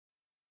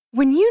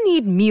When you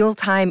need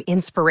mealtime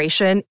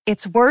inspiration,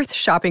 it's worth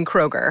shopping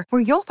Kroger,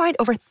 where you'll find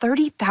over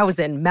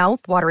 30,000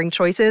 mouth-watering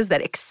choices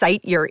that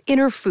excite your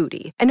inner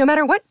foodie. And no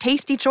matter what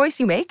tasty choice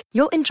you make,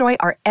 you'll enjoy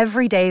our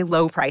everyday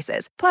low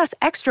prices, plus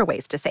extra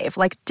ways to save,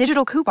 like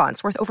digital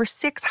coupons worth over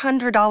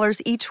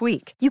 $600 each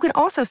week. You can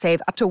also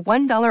save up to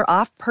 $1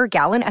 off per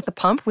gallon at the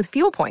pump with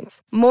fuel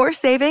points. More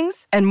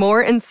savings and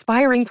more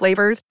inspiring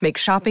flavors make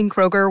shopping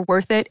Kroger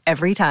worth it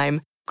every time.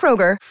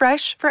 Kroger,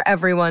 fresh for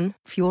everyone.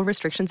 Fuel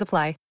restrictions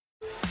apply.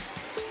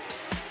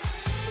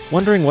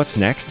 Wondering what's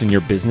next in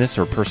your business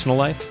or personal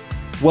life?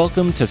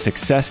 Welcome to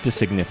Success to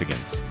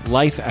Significance,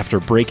 Life After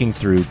Breaking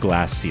Through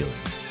Glass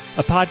Ceilings,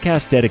 a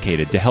podcast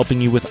dedicated to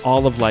helping you with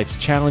all of life's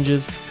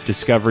challenges,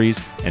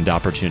 discoveries, and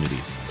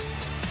opportunities.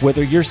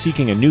 Whether you're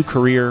seeking a new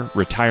career,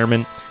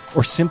 retirement,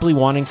 or simply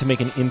wanting to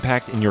make an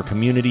impact in your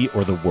community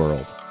or the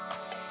world.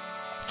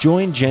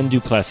 Join Jen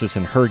Duplessis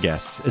and her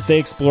guests as they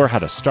explore how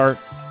to start,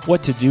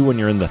 what to do when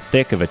you're in the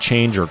thick of a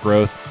change or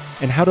growth,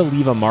 and how to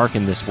leave a mark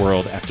in this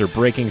world after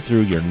breaking through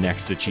your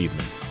next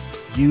achievement.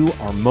 You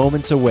are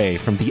moments away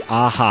from the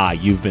aha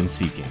you've been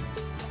seeking.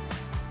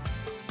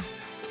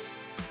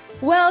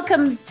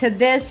 Welcome to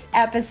this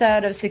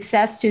episode of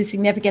Success to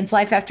Significance,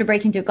 Life After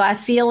Breaking Through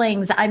Glass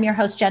Ceilings. I'm your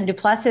host, Jen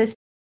Duplessis.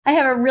 I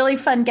have a really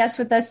fun guest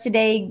with us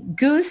today,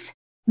 Goose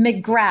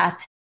McGrath.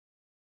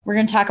 We're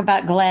going to talk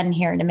about Glenn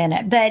here in a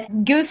minute,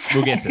 but Goose,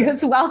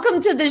 Goose, welcome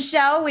to the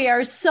show. We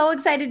are so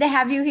excited to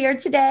have you here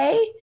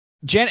today.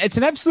 Jen, it's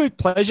an absolute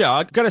pleasure.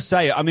 I've got to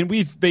say, I mean,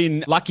 we've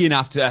been lucky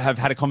enough to have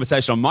had a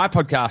conversation on my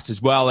podcast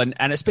as well. And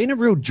it's been a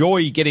real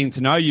joy getting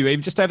to know you,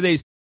 even just over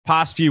these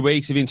past few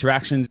weeks of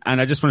interactions. And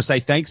I just want to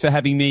say thanks for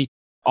having me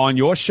on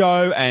your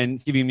show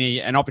and giving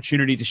me an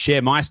opportunity to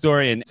share my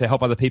story and to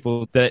help other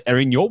people that are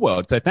in your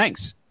world. So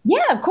thanks.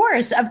 Yeah, of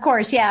course.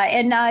 Yeah.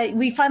 And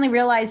we finally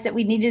realized that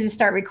we needed to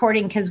start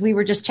recording because we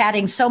were just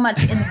chatting so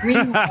much in the green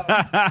room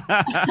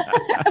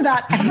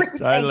about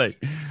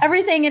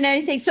everything and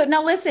anything. So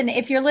now listen,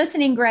 if you're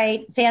listening,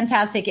 great,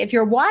 fantastic. If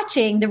you're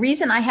watching, the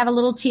reason I have a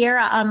little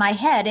tiara on my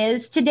head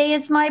is today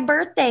is my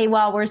birthday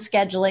while we're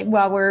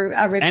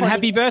recording. And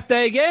happy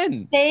birthday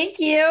again. Thank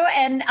you.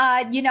 And,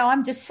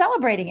 I'm just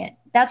celebrating it.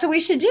 That's what we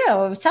should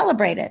do.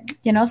 Celebrate it,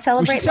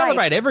 celebrate. We should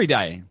celebrate every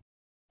day.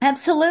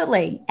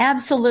 Absolutely.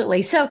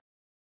 So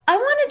I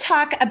want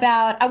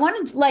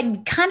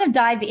to kind of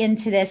dive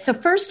into this. So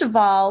first of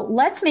all,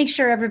 let's make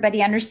sure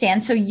everybody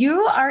understands. So you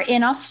are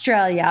in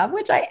Australia,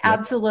 which I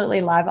absolutely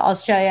love,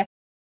 Australia,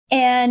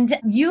 and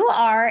you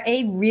are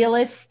a real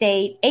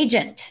estate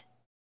agent.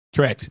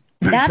 Correct.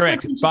 That's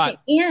what's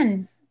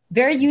interesting.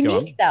 Very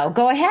unique, though.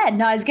 Go ahead.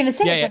 No, I was going to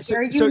say it's a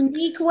very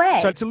unique way.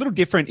 So it's a little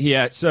different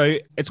here. So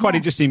it's quite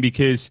interesting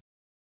because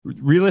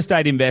real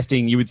estate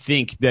investing, you would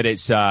think that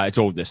it's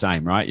all the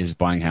same, right? You're just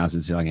buying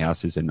houses, selling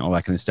houses, and all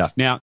that kind of stuff.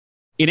 Now,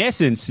 in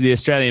essence, the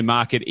Australian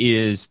market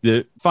is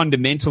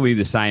fundamentally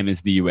the same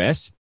as the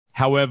US.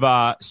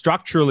 However,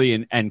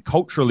 structurally and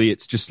culturally,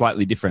 it's just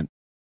slightly different.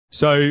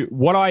 So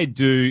what I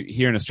do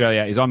here in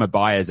Australia is I'm a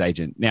buyer's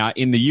agent. Now,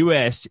 in the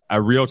US, a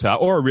realtor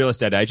or a real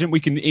estate agent, we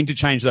can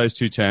interchange those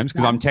two terms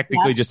because I'm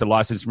technically just a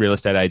licensed real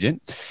estate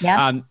agent.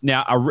 Now,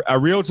 a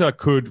realtor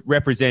could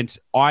represent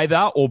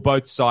either or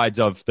both sides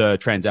of the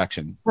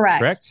transaction.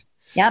 Correct?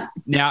 Yep.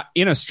 Now,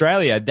 in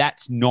Australia,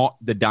 that's not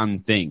the done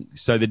thing.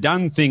 So the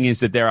done thing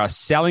is that there are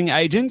selling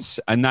agents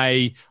and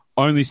they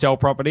only sell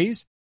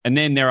properties, and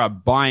then there are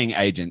buying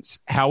agents.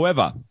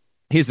 However,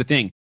 here's the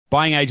thing.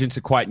 Buying agents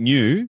are quite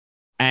new.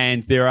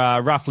 And there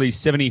are roughly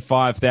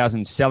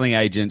 75,000 selling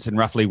agents and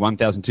roughly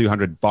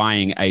 1,200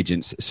 buying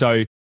agents.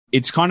 So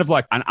it's kind of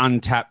like an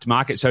untapped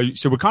market. So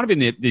we're kind of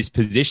in this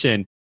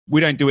position.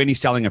 We don't do any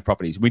selling of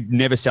properties. We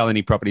never sell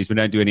any properties. We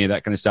don't do any of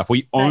that kind of stuff.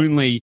 We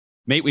only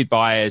meet with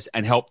buyers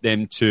and help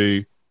them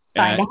to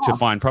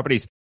find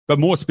properties. But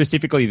more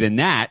specifically than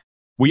that,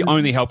 we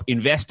only help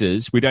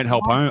investors. We don't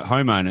help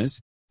homeowners.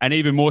 And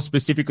even more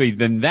specifically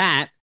than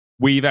that,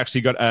 we've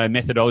actually got a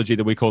methodology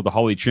that we call the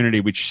Holy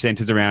Trinity, which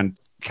centers around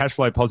cash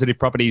flow positive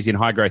properties in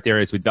high growth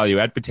areas with value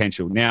add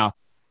potential. Now,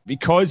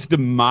 because the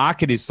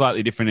market is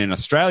slightly different in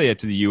Australia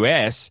to the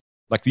US,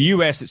 like the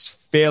US, it's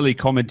fairly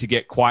common to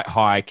get quite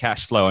high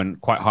cash flow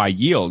and quite high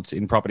yields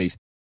in properties.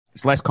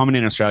 It's less common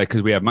in Australia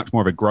because we have much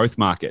more of a growth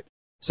market.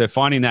 So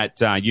finding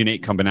that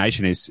unique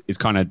combination is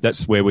kind of,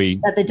 that's where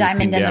the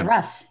diamond in the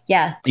rough.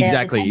 Yeah.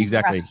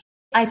 Exactly.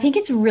 I think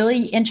it's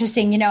really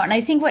interesting, and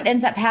I think what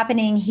ends up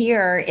happening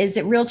here is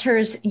that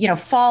realtors,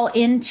 fall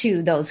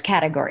into those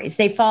categories.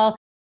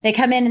 They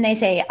come in and they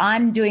say,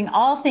 I'm doing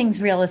all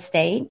things real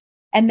estate.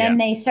 And then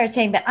they start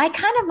saying, but I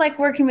kind of like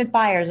working with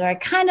buyers, or I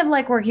kind of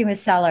like working with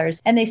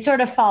sellers. And they sort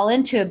of fall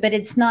into it, but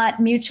it's not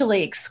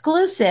mutually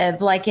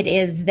exclusive like it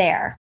is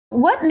there.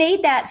 What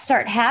made that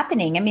start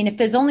happening? I mean, if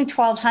there's only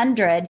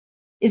 1,200,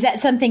 is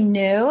that something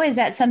new? Is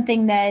that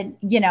something that,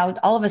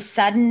 all of a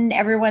sudden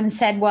everyone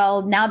said,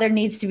 well, now there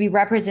needs to be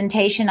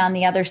representation on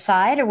the other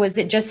side? Or was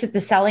it just that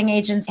the selling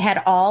agents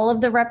had all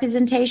of the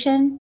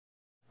representation?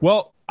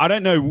 Well, I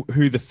don't know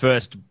who the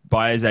first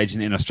buyer's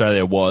agent in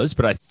Australia was,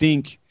 but I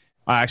think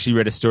I actually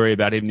read a story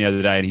about him the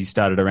other day, and he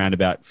started around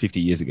about 50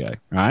 years ago,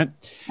 right?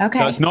 Okay.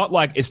 So it's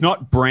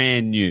not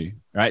brand new,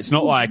 right? It's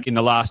not like in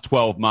the last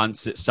 12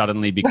 months it's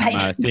suddenly become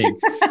a thing.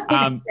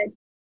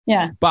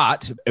 Yeah.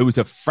 But it was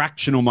a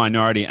fractional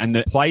minority, and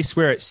the place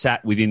where it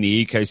sat within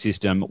the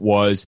ecosystem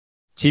was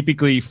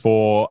typically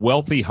for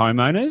wealthy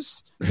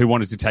homeowners who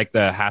wanted to take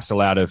the hassle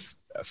out of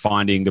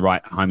finding the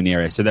right home in the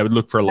area. So they would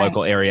look for a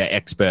local area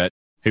expert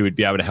who would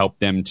be able to help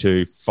them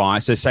to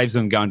find. So it saves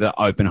them going to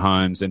open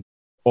homes and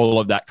all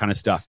of that kind of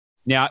stuff.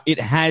 Now,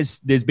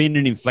 there's been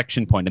an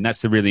inflection point, and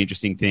that's the really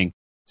interesting thing.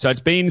 So it's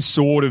been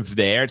sort of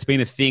there. It's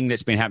been a thing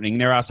that's been happening.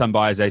 There are some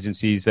buyers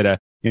agencies that are,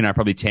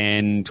 probably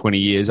 10, 20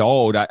 years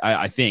old,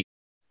 I think.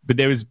 But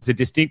there was a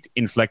distinct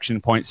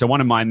inflection point. So one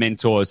of my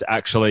mentors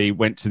actually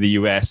went to the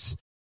US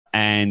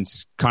and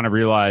kind of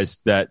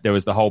realized that there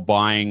was the whole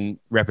buying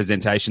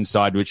representation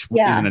side, which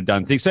isn't a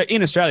done thing. So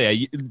in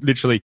Australia,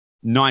 literally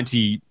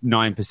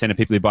 99% of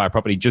people who buy a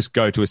property just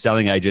go to a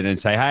selling agent and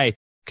say, hey,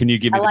 can you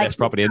give me the best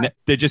property? And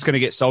they're just going to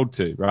get sold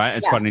to, right?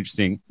 It's quite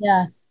interesting.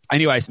 Yeah.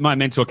 Anyways, my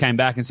mentor came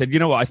back and said, you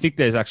know what, I think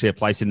there's actually a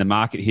place in the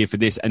market here for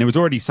this. And there was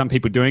already some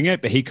people doing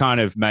it, but he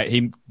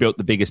built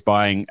the biggest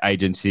buying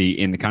agency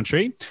in the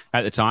country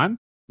at the time.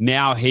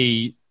 Now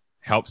he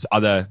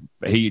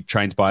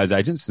trains buyers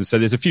agents. And so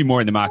there's a few more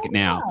in the market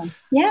now.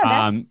 Yeah,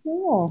 that's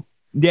cool.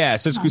 Yeah.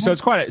 So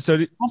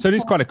it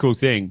is quite a cool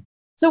thing.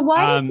 So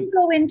why did you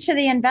go into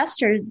the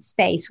investor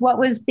space? What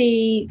was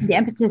the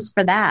impetus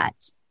for that?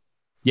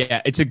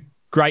 Yeah, it's a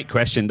great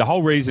question. The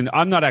whole reason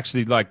I'm not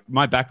actually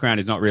my background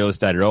is not real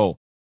estate at all.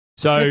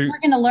 So we're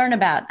going to learn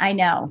about, I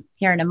know,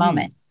 here in a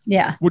moment.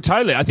 Yeah. Well,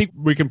 totally. I think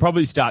we can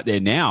probably start there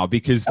now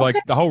because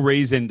the whole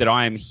reason that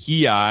I am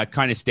here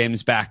kind of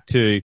stems back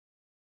to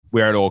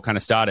where it all kind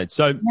of started.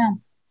 So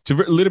to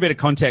a little bit of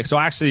context. So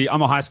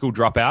I'm a high school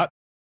dropout.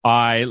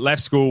 I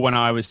left school when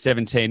I was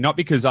 17, not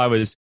because I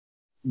was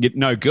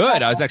no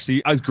good. I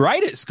was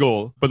great at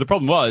school. But the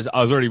problem was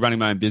I was already running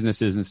my own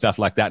businesses and stuff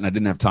like that, and I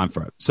didn't have time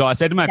for it. So I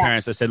said to my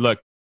parents, I said, look,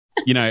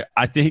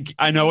 I think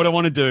I know what I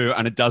want to do,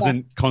 and it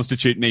doesn't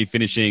constitute me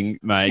finishing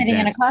my exams.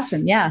 Sitting in a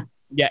classroom, yeah.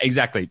 Yeah,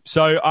 exactly.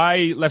 So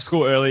I left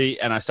school early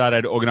and I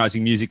started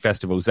organizing music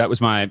festivals. That was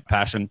my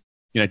passion.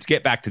 To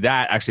get back to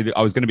that, actually,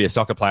 I was going to be a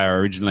soccer player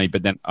originally,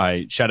 but then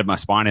I shattered my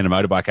spine in a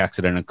motorbike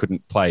accident and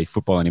couldn't play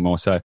football anymore.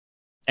 So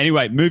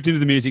anyway, moved into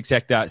the music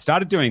sector,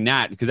 started doing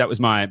that because that was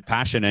my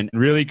passion, and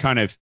really kind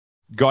of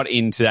got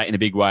into that in a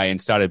big way and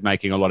started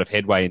making a lot of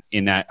headway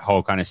in that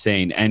whole kind of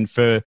scene. And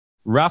for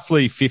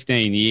roughly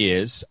 15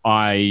 years,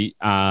 I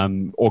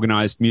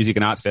organized music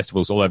and arts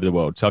festivals all over the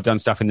world. So I've done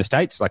stuff in the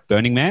States like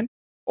Burning Man,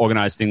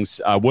 organized things,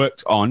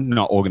 worked on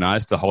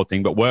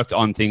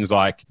things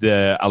like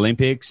the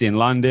Olympics in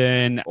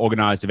London,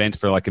 organized events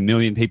for 1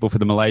 million people for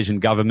the Malaysian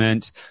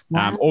government,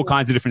 all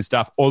kinds of different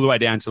stuff, all the way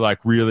down to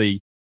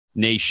really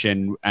niche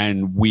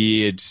and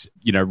weird,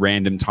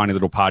 random tiny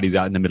little parties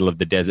out in the middle of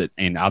the desert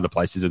and other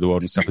places of the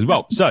world and stuff as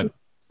well. So,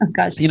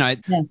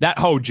 that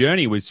whole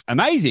journey was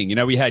amazing.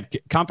 We had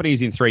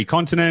companies in 3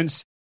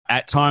 continents.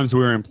 At times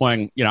we were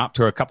employing, up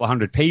to a couple of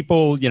hundred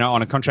people,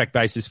 on a contract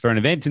basis for an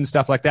event and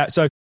stuff like that.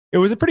 So it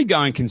was a pretty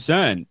going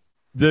concern.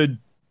 The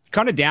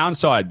kind of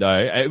downside though,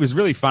 it was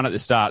really fun at the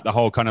start, the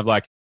whole kind of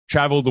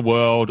travel the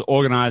world,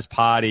 organize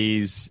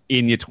parties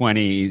in your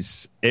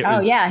 20s.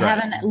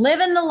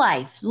 Living the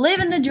life,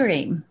 living the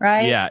dream,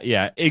 right?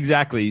 Yeah,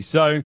 exactly.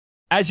 So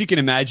as you can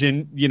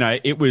imagine,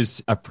 it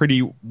was a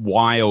pretty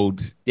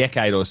wild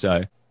decade or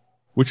so,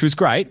 which was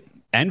great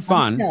and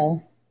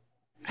fun.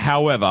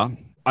 However,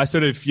 I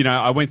sort of,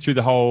 I went through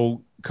the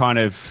whole kind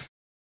of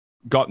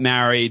got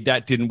married.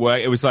 That didn't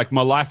work. It was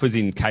my life was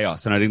in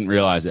chaos and I didn't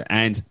realize it.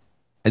 And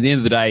at the end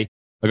of the day,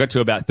 I got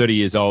to about 30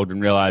 years old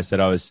and realized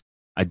that I was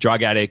a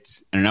drug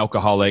addict and an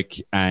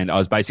alcoholic, and I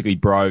was basically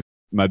broke.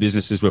 My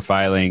businesses were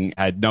failing,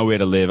 had nowhere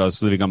to live. I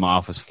was living on my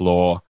office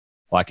floor.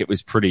 It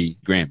was pretty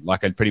grim.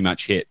 I'd pretty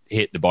much hit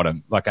the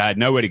bottom. I had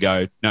nowhere to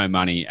go, no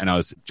money, and I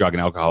was a drug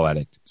and alcohol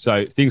addict.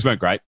 So things weren't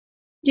great.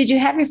 Did you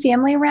have your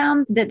family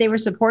around that they were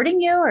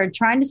supporting you or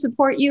trying to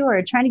support you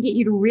or trying to get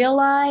you to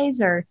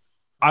realize or?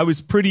 I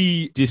was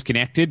pretty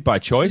disconnected by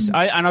choice, and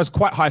I was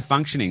quite high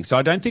functioning. So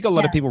I don't think a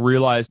lot of people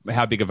realized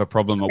how big of a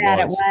problem it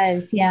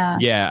was.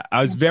 Yeah,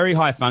 I was very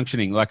high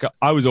functioning.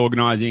 I was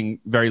organizing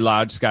very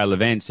large scale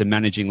events and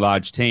managing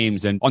large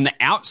teams. And on the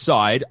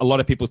outside, a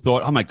lot of people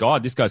thought, oh my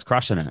God, this guy's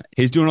crushing it.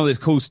 He's doing all this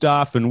cool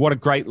stuff and what a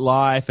great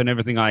life and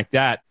everything like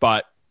that.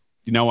 But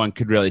no one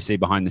could really see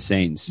behind the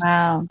scenes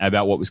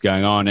about what was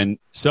going on. And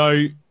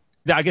so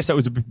I guess that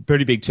was a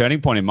pretty big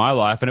turning point in my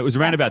life. And it was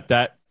around about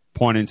that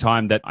point in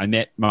time that I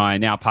met my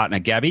now partner,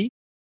 Gabby,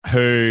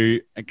 who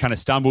kind of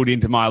stumbled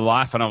into my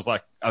life. And I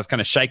was kind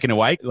of shaken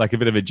awake, like a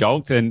bit of a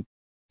jolt. And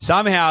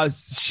somehow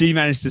she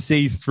managed to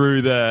see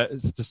through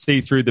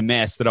the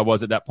mess that I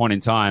was at that point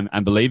in time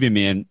and believe in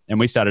me. And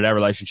we started our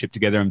relationship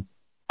together. And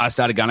I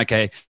started going,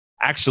 okay,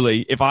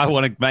 actually, if I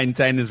want to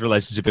maintain this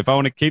relationship, if I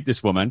want to keep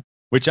this woman,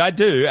 which I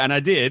do, and I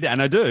did, and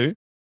I do,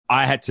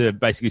 I had to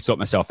basically sort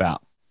myself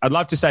out. I'd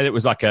love to say that it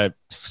was like a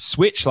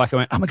switch, I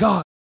went, oh my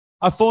God,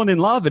 I've fallen in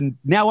love and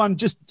now I'm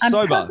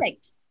sober.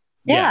 Perfect.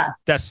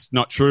 that's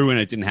not true and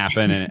it didn't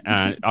happen.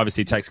 And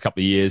obviously it takes a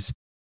couple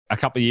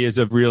of years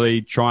of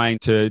really trying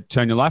to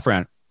turn your life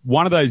around.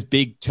 One of those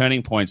big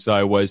turning points,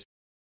 though, was,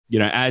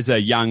 as a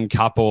young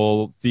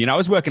couple, I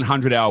was working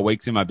 100-hour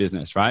weeks in my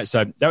business, right?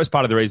 So that was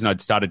part of the reason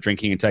I'd started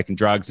drinking and taking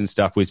drugs and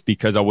stuff, was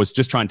because I was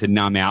just trying to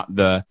numb out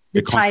the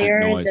constant tire,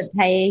 noise. the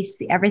pace,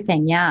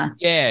 everything. Yeah.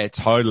 Yeah,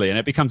 totally. And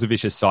it becomes a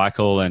vicious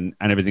cycle and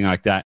everything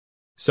like that.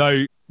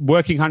 So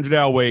working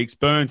 100-hour weeks,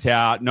 burnt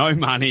out, no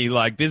money,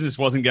 like business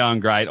wasn't going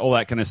great, all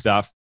that kind of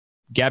stuff.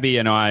 Gabby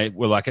and I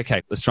were like,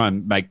 okay, let's try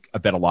and make a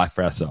better life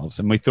for ourselves.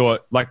 And we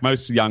thought, like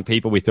most young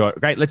people, we thought,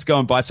 great, let's go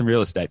and buy some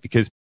real estate.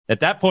 Because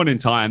at that point in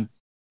time,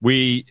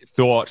 we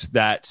thought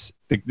that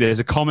there's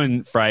a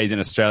common phrase in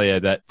Australia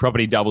that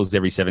property doubles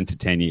every 7 to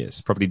 10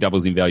 years. Property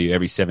doubles in value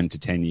every 7 to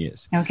 10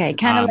 years. Okay,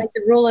 kind of like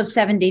the rule of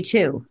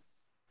 72.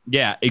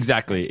 Yeah,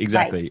 exactly.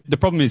 Right. The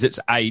problem is it's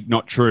A,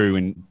 not true,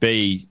 and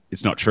B,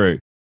 it's not true.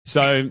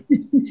 So,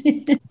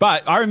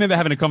 but I remember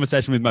having a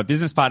conversation with my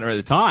business partner at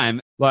the time.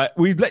 Like,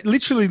 we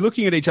literally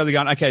looking at each other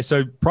going, okay,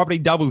 so property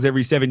doubles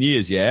every 7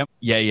 years, yeah?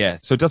 Yeah.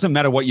 So it doesn't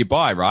matter what you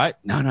buy, right?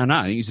 No.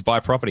 You just buy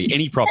property,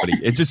 any property.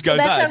 It just goes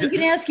up. That's what we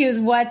can ask you is,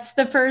 what's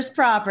the first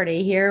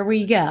property? Here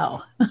we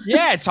go.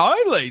 Yeah,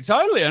 totally.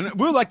 And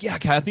we were like, yeah,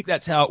 okay, I think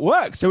that's how it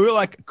works. So we were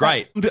like,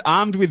 great.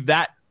 Armed with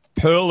that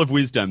pearl of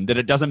wisdom that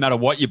it doesn't matter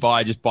what you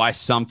buy, just buy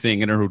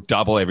something and it'll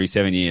double every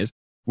 7 years.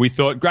 We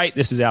thought, great,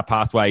 this is our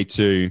pathway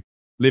to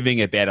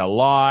living a better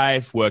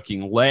life,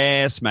 working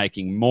less,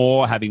 making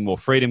more, having more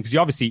freedom.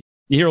 Because you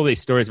hear all these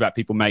stories about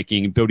people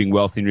building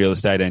wealth in real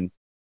estate. And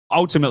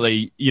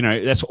ultimately,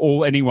 that's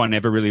all anyone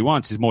ever really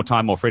wants is more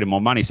time, more freedom,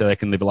 more money so they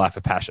can live a life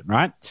of passion,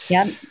 right?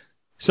 Yeah.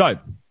 So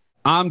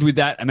armed with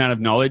that amount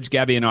of knowledge,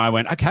 Gabby and I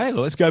went, okay,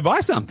 well, let's go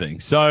buy something.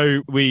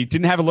 So we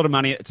didn't have a lot of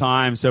money at the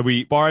time. So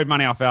we borrowed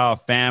money off our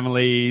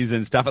families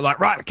and stuff. Like,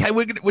 right, okay,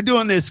 we're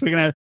doing this.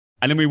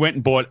 And then we went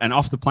and bought an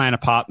off-the-plan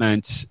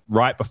apartment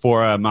right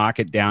before a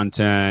market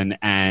downturn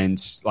and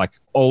like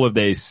all of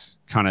these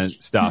kind of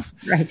stuff.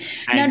 Right.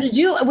 And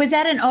now, was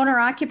that an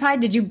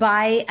owner-occupied? Did you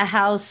buy a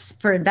house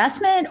for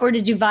investment or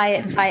did you buy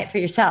it for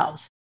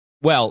yourselves?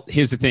 Well,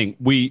 here's the thing.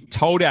 We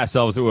told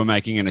ourselves that we were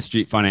making an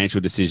astute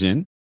financial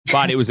decision,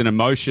 but it was an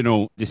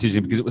emotional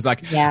decision because it was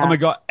like, oh my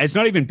God, it's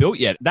not even built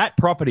yet. That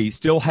property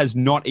still has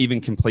not even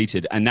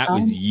completed. And that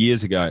was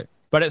years ago.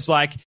 But it's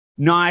like,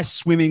 nice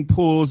swimming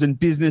pools and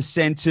business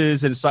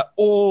centers, and it's like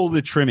all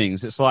the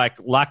trimmings. It's like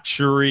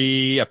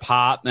luxury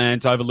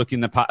apartment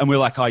overlooking the park. And we're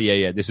like, oh,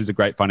 yeah, this is a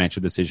great financial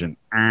decision.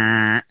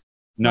 No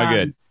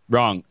good.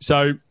 Wrong.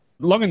 So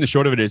long and the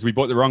short of it is we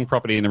bought the wrong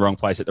property in the wrong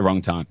place at the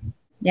wrong time.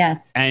 Yeah.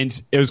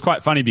 And it was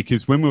quite funny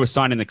because when we were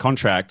signing the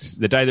contract,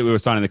 the day that we were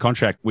signing the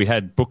contract, we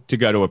had booked to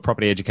go to a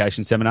property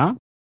education seminar.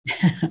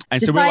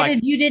 And so we were like,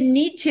 you didn't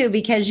need to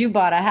because you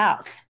bought a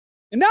house.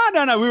 No.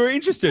 We were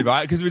interested,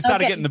 right? Because we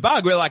started getting the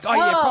bug. We were like,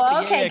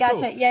 property. Okay,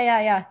 gotcha.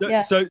 Cool. Yeah.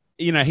 So,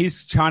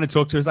 he's trying to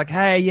talk to us like,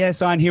 hey,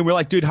 sign here. We're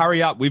like, dude,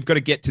 hurry up. We've got to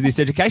get to this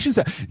education.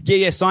 So,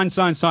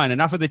 sign.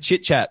 Enough of the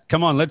chit chat.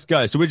 Come on, let's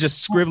go. So we're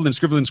just scribbling,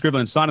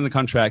 signing the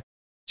contract,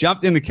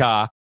 jumped in the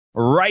car,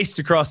 raced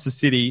across the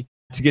city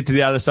to get to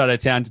the other side of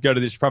town to go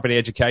to this property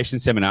education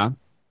seminar.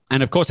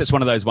 And of course, it's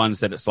one of those ones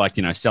that it's like,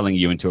 selling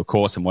you into a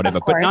course and whatever.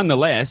 But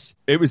nonetheless,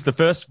 it was the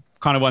first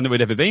kind of one that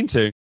we'd ever been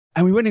to.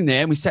 And we went in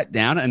there and we sat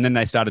down and then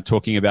they started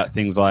talking about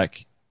things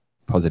like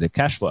positive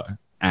cash flow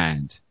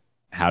and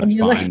how to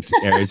find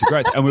areas of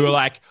growth. And we were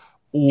like,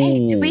 ooh.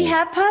 Hey, do we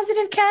have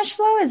positive cash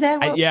flow? Is that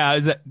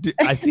what?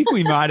 I think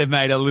we might have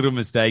made a little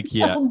mistake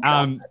here.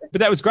 But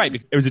that was great.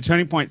 It was a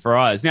turning point for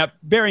us. Now,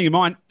 bearing in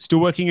mind, still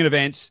working in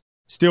events,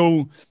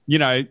 still,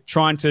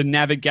 trying to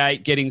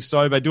navigate, getting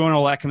sober, doing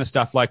all that kind of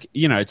stuff. Like,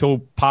 it's all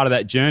part of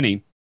that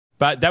journey.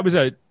 But that was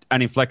an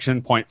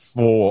inflection point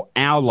for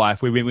our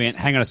life where we went,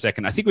 hang on a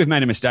second, I think we've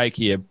made a mistake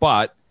here,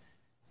 but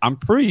I'm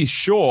pretty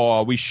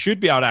sure we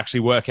should be able to actually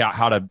work out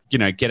how to,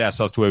 get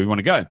ourselves to where we want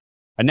to go.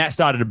 And that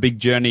started a big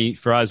journey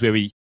for us where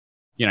we,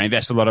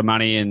 invest a lot of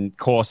money in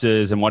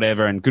courses and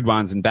whatever, and good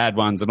ones and bad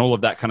ones and all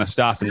of that kind of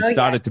stuff. And it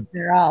started to,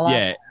 they're all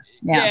up.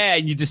 Yeah,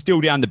 and you distill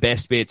down the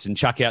best bits and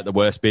chuck out the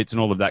worst bits and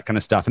all of that kind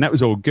of stuff. And that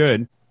was all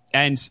good.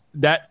 And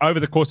that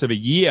over the course of a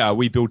year,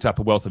 we built up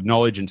a wealth of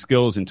knowledge and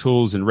skills and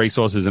tools and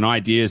resources and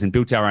ideas and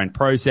built our own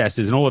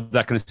processes and all of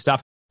that kind of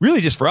stuff, really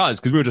just for us,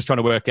 because we were just trying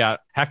to work out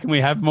how can we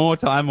have more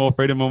time, more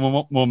freedom,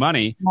 more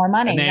money. More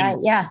money, right?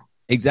 Yeah.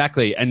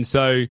 Exactly. And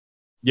so,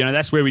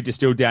 that's where we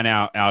distilled down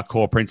our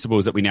core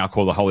principles that we now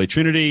call the Holy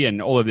Trinity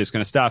and all of this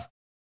kind of stuff.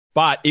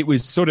 But it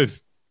was sort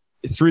of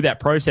through that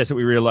process that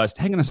we realized,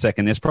 hang on a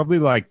second, there's probably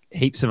like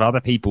heaps of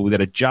other people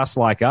that are just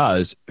like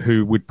us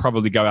who would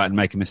probably go out and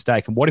make a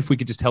mistake. And what if we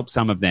could just help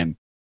some of them?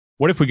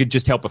 What if we could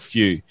just help a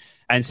few?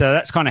 And so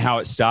that's kind of how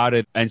it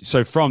started. And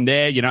so from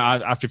there,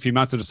 after a few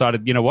months, I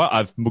decided,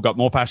 I've got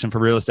more passion for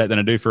real estate than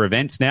I do for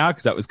events now,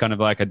 because that was kind of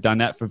like I'd done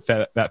that for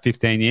about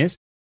 15 years.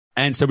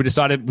 And so we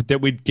decided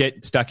that we'd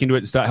get stuck into it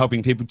and start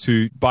helping people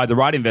to buy the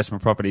right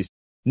investment properties.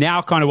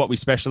 Now, kind of what we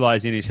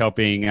specialize in is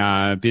helping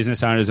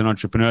business owners and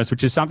entrepreneurs,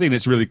 which is something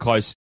that's really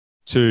close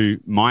to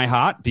my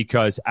heart,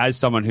 because as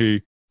someone who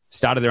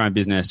started their own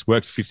business,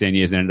 worked for 15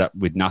 years and ended up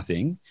with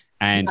nothing.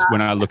 And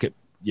when I look at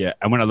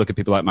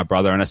people like my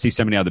brother, and I see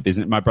so many other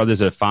business, my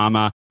brother's a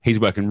farmer. He's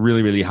working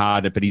really, really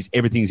hard, but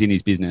everything's in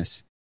his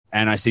business.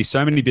 And I see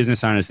so many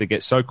business owners that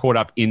get so caught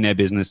up in their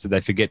business that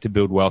they forget to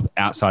build wealth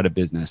outside of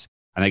business,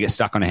 and they get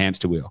stuck on a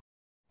hamster wheel.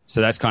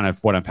 So that's kind of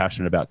what I'm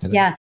passionate about today.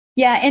 Yeah.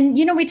 Yeah. And,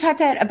 we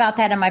talked about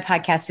that on my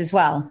podcast as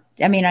well.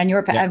 I mean, on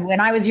your, when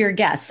I was your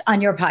guest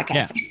on your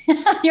podcast,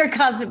 your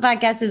Cosmic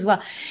podcast as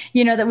well,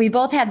 that we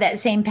both had that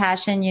same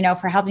passion,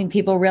 for helping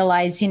people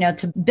realize,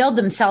 to build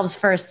themselves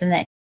first.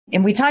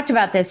 And we talked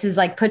about this is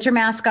like, put your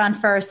mask on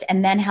first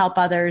and then help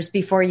others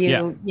before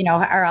you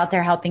are out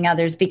there helping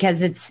others,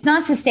 because it's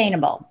not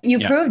sustainable. You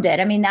proved it.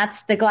 I mean,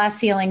 that's the glass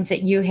ceilings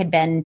that you had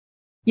been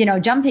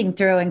jumping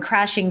through and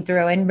crashing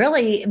through, and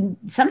really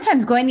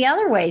sometimes going the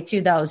other way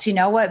through those,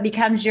 what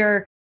becomes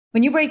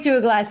when you break through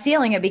a glass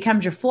ceiling, it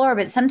becomes your floor.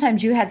 But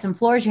sometimes you had some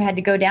floors you had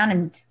to go down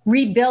and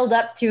rebuild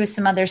up through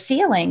some other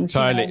ceilings.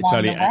 Totally.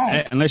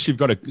 Unless you've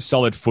got a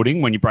solid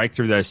footing, when you break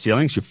through those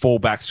ceilings, you fall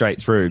back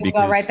straight through. You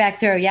go right back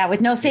through. Yeah.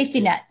 With no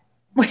safety net.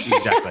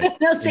 Exactly.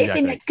 No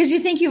safety net. Because you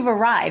think you've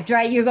arrived,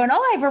 right? You're going,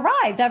 oh, I've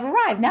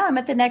arrived. Now I'm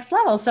at the next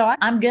level. So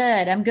I'm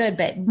good.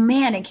 But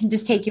man, it can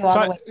just take you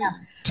all the way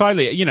down.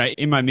 Totally.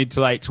 In my mid to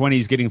late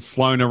 20s, getting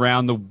flown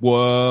around the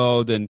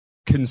world and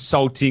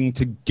consulting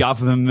to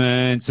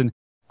governments. And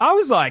I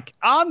was like,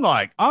 I'm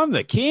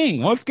the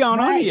king. What's going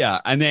on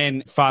here? And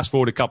then fast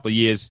forward a couple of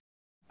years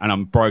and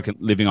I'm broken,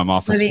 living on my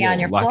office floor. On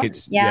your floor?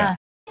 Yeah.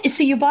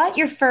 So you bought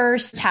your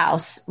first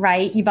house,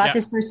 right? You bought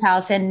this first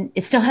house and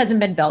it still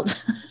hasn't been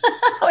built,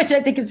 which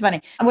I think is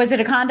funny. Was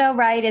it a condo,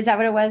 right? Is that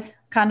what it was?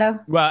 Condo?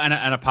 Well, an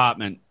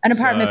apartment. An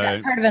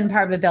apartment, part of an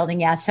apartment building.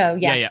 Yeah. So,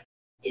 yeah.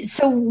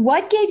 So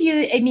what gave you,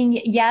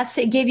 yes,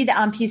 it gave you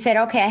the you said,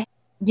 okay,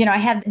 I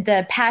have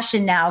the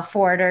passion now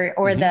for it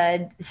or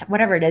the,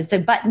 whatever it is, the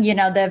button,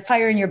 the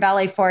fire in your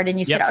belly for it. And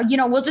you said,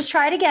 we'll just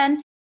try it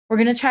again. We're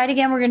going to try it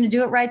again. We're going to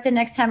do it right the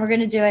next time we're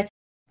going to do it.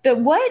 But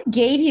what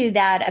gave you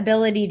that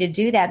ability to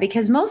do that?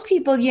 Because most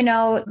people,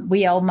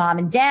 we owe mom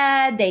and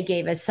dad. They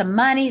gave us some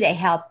money. They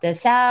helped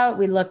us out.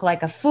 We look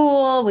like a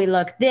fool. We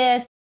look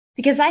this.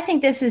 Because I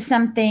think this is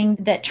something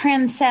that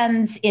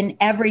transcends in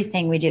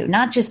everything we do,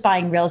 not just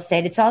buying real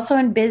estate. It's also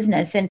in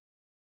business. And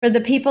for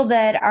the people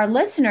that are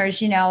listeners,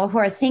 who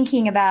are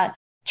thinking about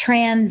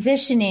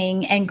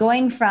transitioning and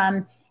going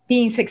from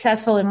being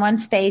successful in one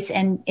space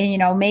and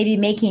maybe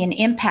making an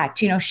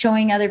impact,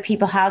 showing other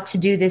people how to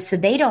do this so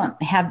they don't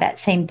have that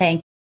same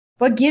thing.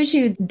 What gives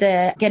you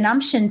the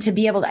gumption to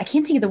be able to, I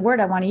can't think of the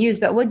word I want to use,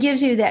 but what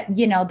gives you that,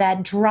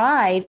 that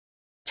drive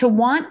to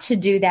want to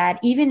do that,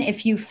 even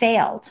if you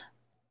failed?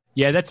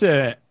 Yeah, that's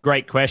a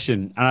great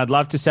question. And I'd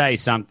love to say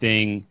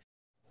something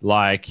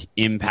like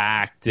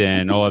impact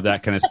and all of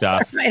that kind of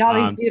stuff. Right, all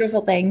these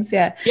beautiful things,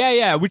 yeah.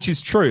 Yeah, which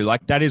is true.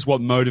 Like, that is what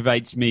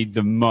motivates me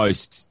the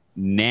most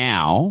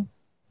now.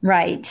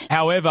 Right.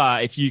 However,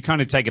 if you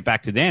kind of take it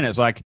back to then, it's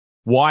like,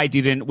 why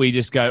didn't we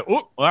just go,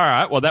 oh, all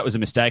right, well, that was a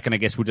mistake, and I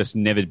guess we'll just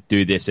never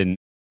do this. And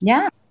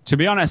to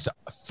be honest,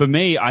 for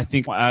me, I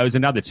think it was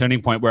another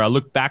turning point where I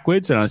looked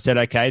backwards and I said,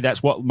 okay,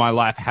 that's what my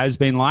life has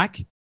been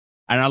like.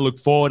 And I looked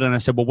forward and I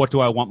said, well, what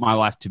do I want my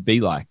life to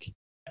be like?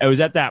 It was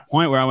at that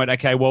point where I went,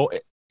 okay, well,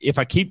 if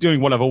I keep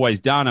doing what I've always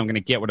done, I'm going to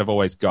get what I've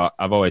always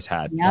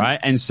had, right?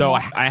 And so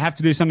I have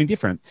to do something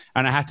different,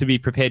 and I have to be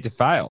prepared to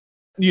fail.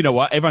 You know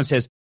what? Everyone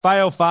says,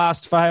 fail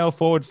fast, fail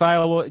forward,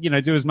 fail,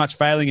 do as much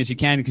failing as you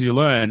can because you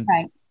learn.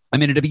 Right. I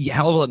mean, it'd be a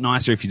hell of a lot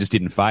nicer if you just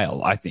didn't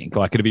fail, I think.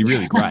 Like, it'd be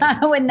really great.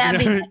 Wouldn't that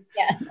be?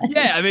 Yeah.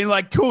 Yeah, I mean,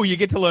 like, cool, you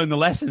get to learn the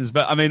lessons,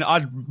 but I mean,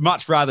 I'd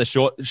much rather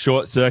short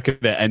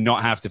circuit it and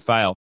not have to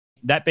fail.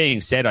 That being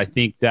said, I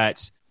think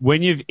that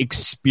when you've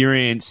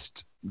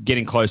experienced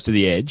getting close to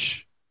the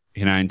edge,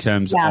 in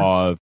terms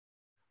of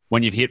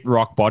when you've hit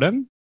rock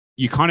bottom,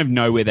 you kind of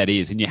know where that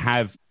is and you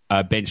have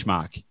a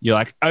benchmark. You're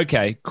like,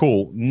 okay,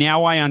 cool.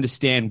 Now I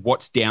understand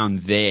what's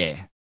down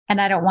there.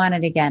 And I don't want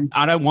it again.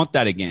 I don't want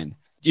that again.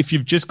 If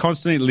you've just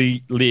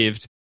constantly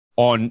lived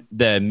on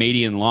the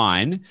median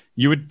line,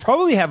 you would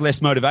probably have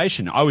less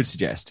motivation, I would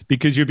suggest,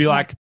 because you'd be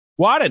like,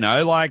 well, I don't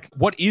know, like,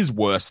 what is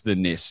worse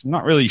than this? I'm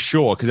not really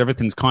sure, because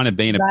everything's kind of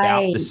been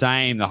about the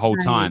same the whole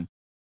time.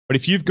 But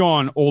if you've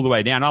gone all the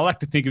way down, I like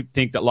to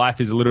think that life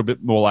is a little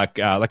bit more like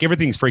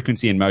everything's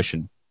frequency and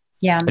motion.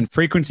 Yeah. And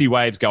frequency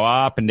waves go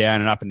up and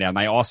down and up and down.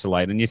 They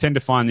oscillate. And you tend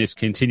to find this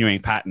continuing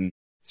pattern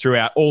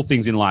throughout all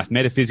things in life,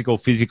 metaphysical,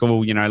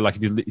 physical, like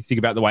if you think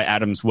about the way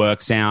atoms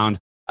work, sound,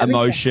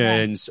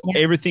 emotions,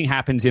 everything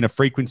happens in a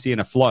frequency and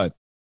a flow.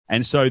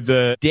 And so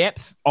the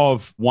depth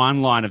of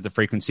one line of the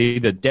frequency,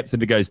 the depth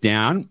that it goes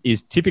down,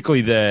 is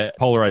typically the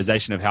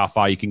polarization of how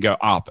far you can go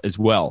up as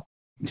well.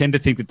 I tend to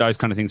think that those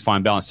kind of things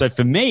find balance. So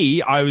for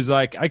me, I was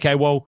like, okay,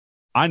 well,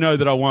 I know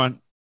that I want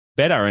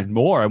better and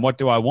more, and what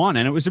do I want?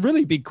 And it was a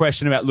really big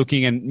question about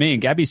looking, and me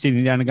and Gabby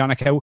sitting down and going,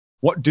 okay, well,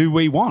 what do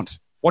we want?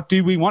 What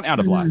do we want out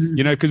of life?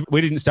 Because we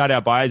didn't start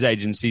our buyer's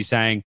agency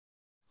saying,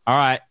 all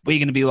right, we're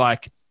going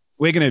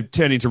to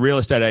turn into real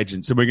estate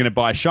agents and we're going to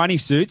buy shiny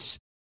suits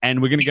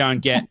and we're going to go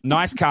and get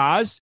nice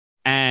cars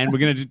and we're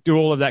going to do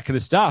all of that kind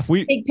of stuff.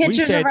 Take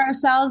pictures of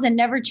ourselves and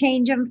never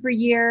change them for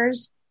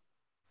years.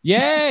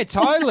 Yeah,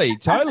 totally.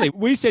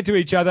 We said to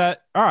each other,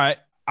 all right,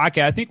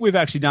 okay, I think we've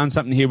actually done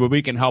something here where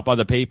we can help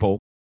other people.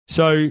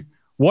 So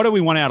what do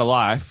we want out of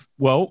life?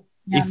 Well,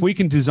 if we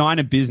can design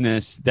a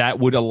business that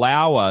would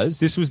allow us,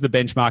 this was the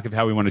benchmark of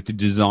how we wanted to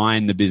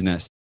design the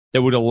business,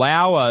 that would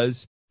allow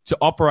us to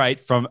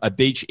operate from a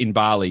beach in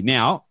Bali.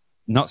 Now,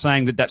 not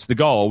saying that that's the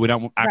goal. We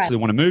don't actually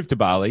want to move to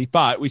Bali,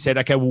 but we said,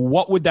 okay, well,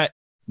 what would that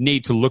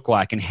need to look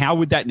like? And how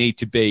would that need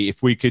to be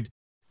if we could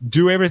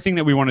do everything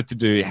that we wanted to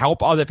do,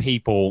 help other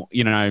people,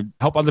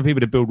 help other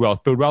people to build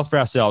wealth for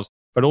ourselves,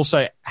 but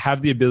also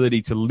have the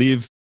ability to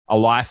live a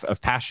life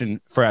of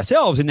passion for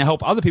ourselves and to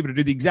help other people to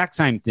do the exact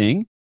same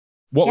thing.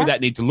 What would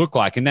that need to look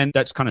like? And then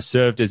that's kind of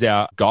served as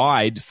our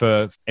guide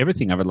for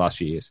everything over the last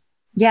few years.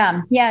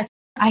 Yeah.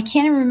 I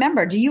can't even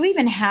remember. Do you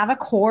even have a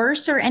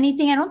course or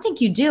anything? I don't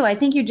think you do. I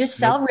think you just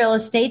sell real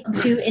estate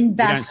to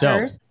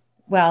investors.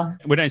 We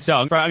don't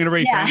sell. I'm going to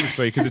reframe this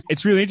for you because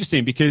it's really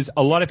interesting because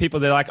a lot of people,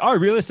 they're like, oh,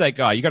 real estate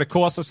guy, you got a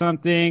course or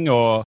something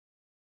or,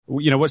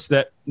 what's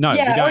that? No, we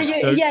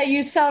don't.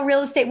 You sell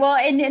real estate. Well,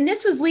 and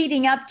this was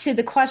leading up to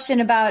the question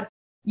about,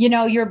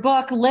 your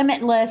book,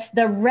 Limitless,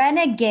 the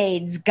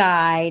Renegade's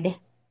Guide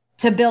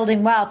to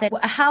Building Wealth, and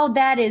how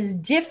that is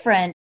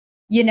different.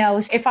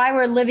 If I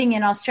were living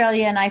in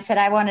Australia and I said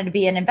I wanted to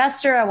be an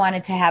investor, I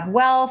wanted to have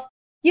wealth,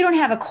 you don't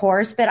have a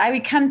course, but I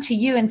would come to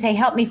you and say,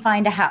 help me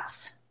find a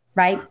house,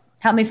 right?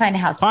 Help me find a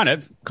house. Kind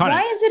of.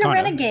 Why is it a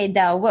renegade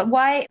though?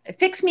 Why?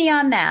 Fix me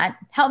on that.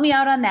 Help me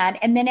out on that.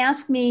 And then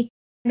ask me,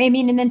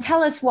 and then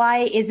tell us, why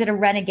is it a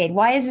renegade?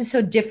 Why is it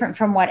so different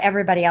from what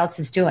everybody else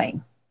is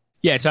doing?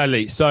 Yeah,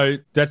 totally. So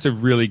that's a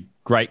really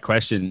great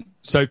question.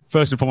 So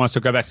first and foremost,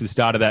 I'll go back to the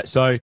start of that.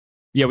 So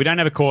yeah, we don't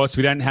have a course.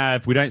 We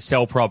don't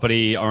sell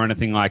property or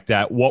anything like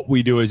that. What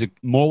we do is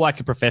more like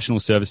a professional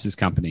services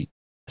company.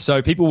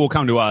 So people will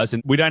come to us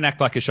and we don't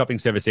act like a shopping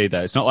service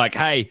either. It's not like,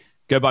 hey,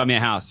 go buy me a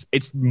house.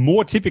 It's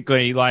more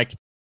typically like,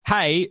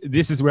 hey,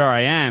 this is where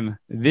I am.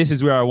 This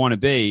is where I want to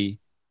be.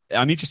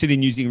 I'm interested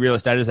in using real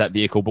estate as that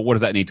vehicle, but what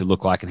does that need to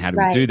look like and how do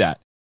we do that?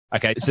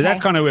 Okay, so that's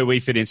kind of where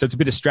we fit in. So it's a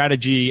bit of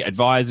strategy,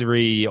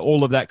 advisory,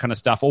 all of that kind of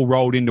stuff all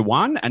rolled into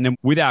one. And then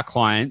with our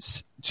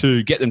clients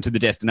to get them to the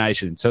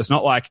destination. So it's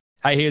not like,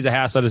 hey, here's a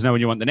house, let us know when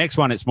you want the next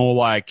one. It's more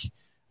like,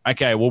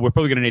 okay, well, we're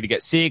probably going to need to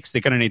get 6.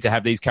 They're going to need to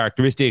have these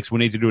characteristics. We'll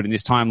need to do it in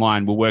this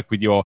timeline. We'll work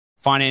with your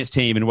finance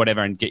team and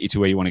whatever and get you to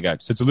where you want to go.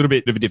 So it's a little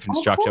bit of a different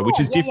structure, which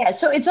is different. Yeah.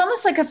 So it's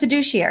almost like a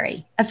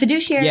fiduciary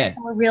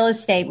for real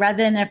estate rather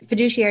than a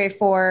fiduciary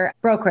for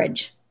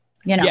brokerage,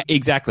 Yeah,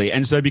 exactly.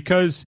 And so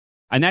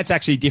and that's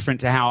actually different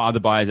to how other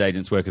buyer's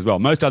agents work as well.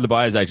 Most other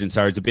buyer's agents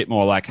it's a bit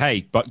more like,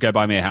 hey, go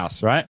buy me a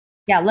house, right?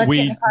 Yeah, let's get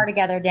in the car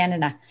together, Dan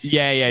and I.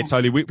 Yeah,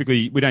 totally.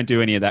 We don't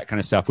do any of that kind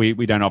of stuff. We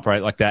don't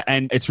operate like that.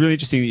 And it's really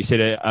interesting that you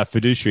said a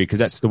fiduciary because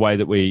that's the way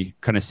that we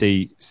kind of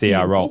see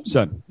our role.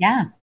 So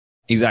yeah,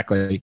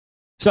 exactly.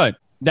 So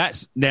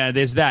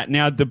there's that.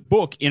 Now the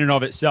book in and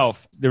of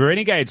itself, the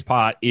Renegades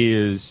part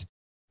is,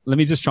 let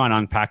me just try and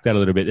unpack that a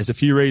little bit. There's a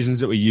few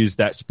reasons that we use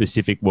that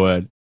specific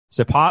word.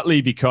 So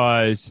partly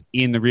because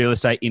in the real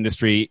estate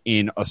industry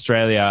in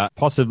Australia,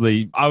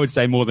 possibly I would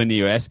say more than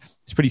the US,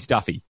 it's pretty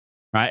stuffy.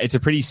 Right? It's a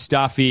pretty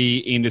stuffy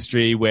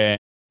industry where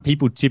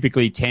people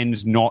typically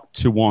tend not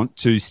to want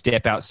to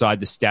step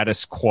outside the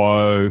status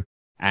quo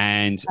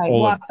and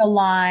walk the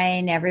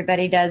line.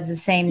 Everybody does the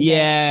same thing.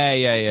 Yeah.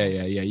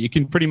 You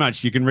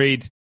can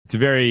read, it's a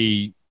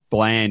very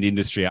bland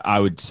industry, I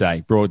would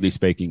say, broadly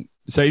speaking.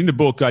 So in the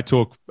book, I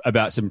talk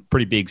about some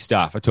pretty big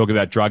stuff. I talk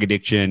about drug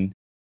addiction.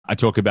 I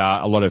talk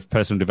about a lot of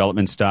personal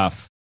development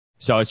stuff.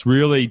 So it's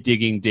really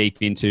digging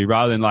deep into,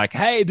 rather than like,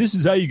 hey, this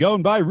is how you go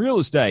and buy real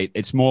estate.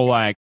 It's more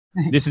like,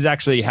 this is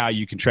actually how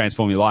you can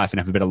transform your life and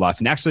have a better life.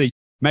 And actually,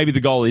 maybe the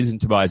goal isn't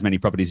to buy as many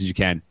properties as you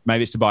can.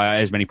 Maybe it's to buy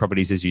as many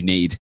properties as you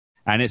need.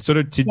 And it sort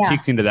of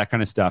ticks into that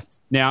kind of stuff.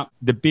 Now,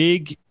 the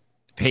big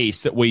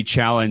piece that we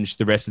challenge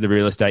the rest of the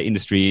real estate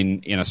industry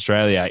in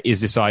Australia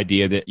is this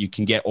idea that you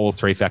can get all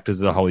 3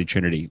 factors of the Holy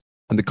Trinity.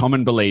 And the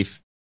common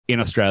belief in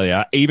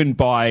Australia, even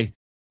by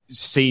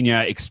senior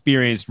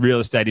experienced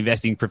real estate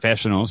investing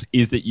professionals,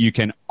 is that you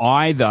can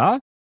either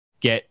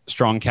get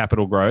strong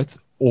capital growth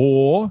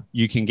or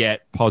you can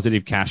get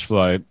positive cash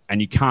flow,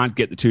 and you can't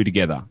get the two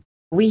together.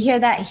 We hear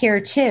that here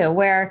too,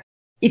 where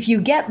if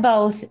you get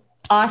both,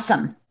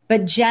 awesome.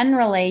 But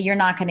generally, you're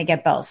not going to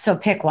get both. So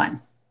pick one.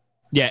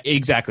 Yeah,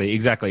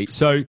 exactly.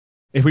 So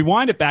if we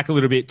wind it back a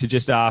little bit to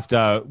just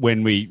after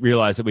when we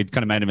realized that we'd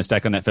kind of made a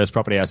mistake on that first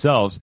property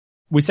ourselves,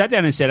 we sat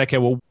down and said, okay,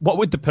 well, what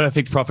would the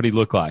perfect property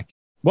look like?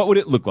 What would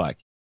it look like?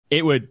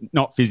 It would,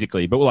 not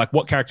physically, but like,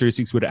 what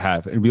characteristics would it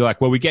have? It'd be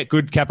like, well, we get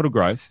good capital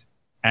growth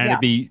and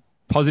it'd be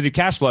positive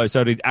cash flow.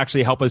 So it'd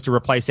actually help us to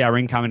replace our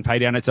income and pay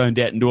down its own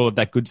debt and do all of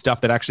that good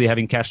stuff that actually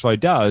having cash flow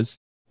does.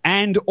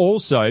 And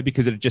also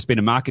because it had just been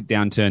a market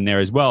downturn there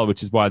as well,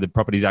 which is why the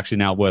property is actually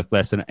now worth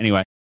less than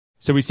anyway.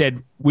 So we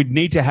said we'd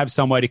need to have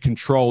some way to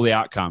control the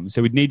outcome.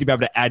 So we'd need to be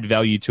able to add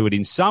value to it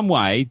in some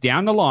way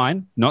down the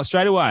line, not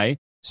straight away,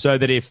 so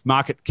that if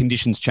market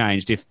conditions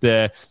changed, if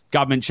the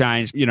government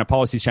changed,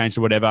 policies changed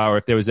or whatever, or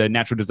if there was a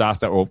natural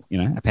disaster or,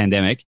 a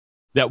pandemic,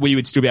 that we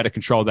would still be able to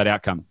control that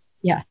outcome.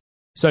 Yeah.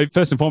 So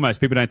first and foremost,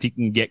 people don't think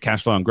you can get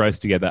cash flow and growth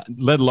together,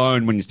 let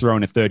alone when you throw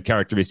in a third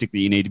characteristic that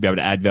you need to be able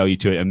to add value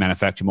to it and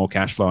manufacture more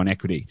cash flow and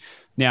equity.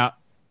 Now,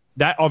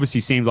 that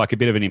obviously seemed like a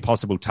bit of an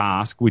impossible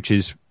task, which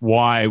is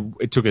why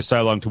it took us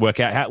so long to work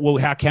out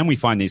how can we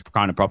find these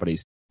kind of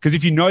properties? Because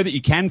if you know that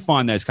you can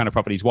find those kind of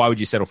properties, why would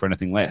you settle for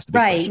anything less?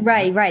 Right.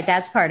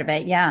 That's part of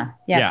it. Yeah.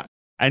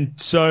 And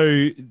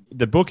so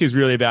the book is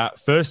really about,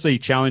 firstly,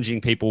 challenging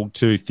people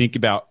to think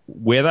about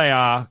where they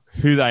are,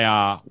 who they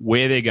are,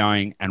 where they're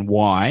going, and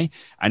why,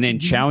 and then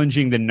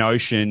challenging the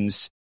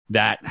notions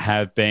that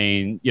have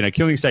been,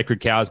 killing sacred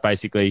cows,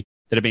 basically,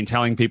 that have been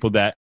telling people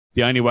that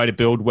the only way to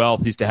build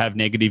wealth is to have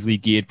negatively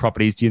geared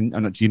properties. Do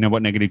you know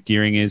what negative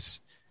gearing is?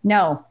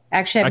 No,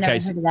 actually, I've never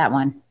heard of that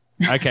one.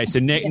 Okay, so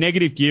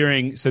negative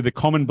gearing. So the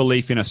common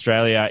belief in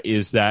Australia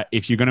is that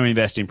if you're going to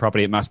invest in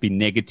property, it must be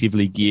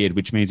negatively geared,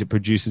 which means it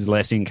produces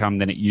less income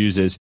than it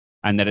uses,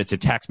 and that it's a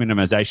tax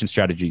minimization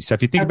strategy. So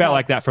if you think about it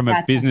like that from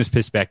a business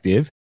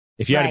perspective,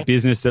 if you had a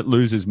business that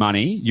loses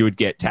money, you would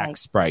get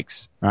tax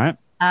breaks, right?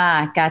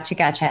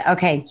 Gotcha.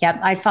 Okay, yep,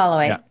 I follow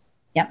it.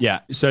 Yeah.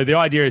 So the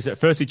idea is that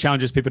first it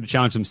challenges people to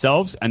challenge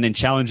themselves, and then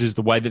challenges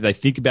the way that they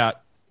think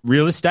about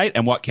real estate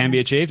and what can be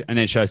achieved, and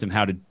then shows them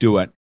how to do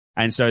it.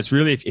 And so it's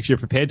really, if you're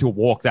prepared to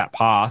walk that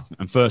path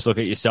and first look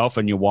at yourself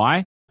and your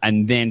why,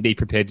 and then be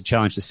prepared to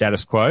challenge the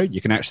status quo, you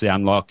can actually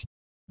unlock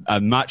a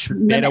much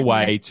better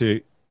way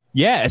to,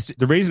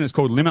 the reason it's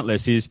called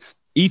Limitless is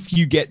if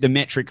you get the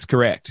metrics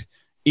correct,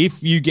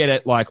 if you get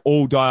it like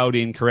all dialed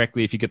in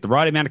correctly, if you get the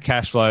right amount of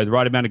cash flow, the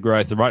right amount of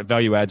growth, the right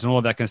value adds, and all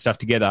of that kind of stuff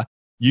together,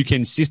 you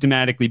can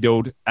systematically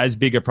build as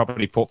big a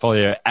property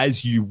portfolio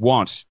as you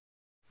want,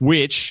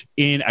 which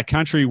in a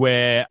country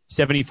where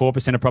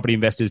 74% of property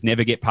investors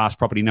never get past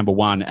property number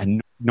one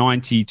and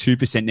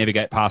 92% never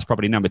get past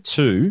property number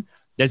two,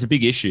 there's a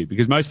big issue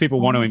because most people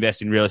want to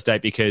invest in real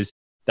estate because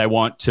they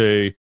want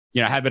to,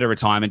 have better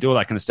retirement, do all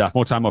that kind of stuff,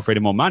 more time, more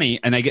freedom, more money,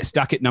 and they get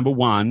stuck at number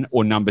one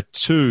or number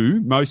two.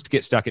 Most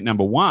get stuck at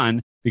number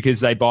one because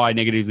they buy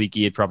negatively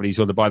geared properties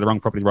or they buy the wrong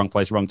property, wrong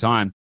place, wrong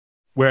time.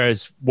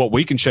 Whereas what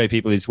we can show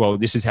people is, well,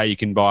 this is how you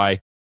can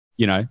buy,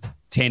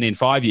 10 in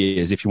 5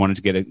 years if you wanted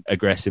to get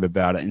aggressive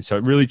about it. And so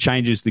it really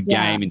changes the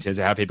game in terms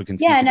of how people can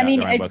think about their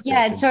own wealth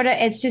creation.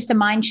 It's just a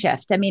mind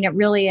shift. I mean, it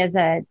really is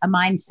a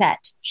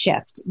mindset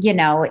shift,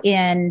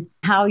 in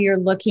how you're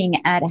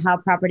looking at how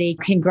property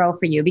can grow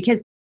for you.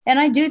 And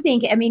I do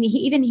think,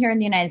 even here in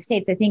the United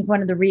States, I think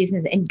one of the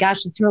reasons, and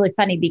gosh, it's really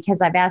funny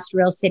because I've asked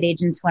real estate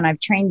agents when I've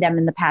trained them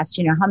in the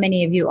past, how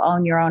many of you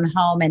own your own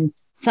home? And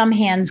some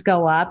hands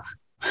go up.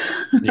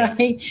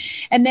 Right.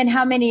 And then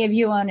how many of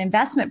you own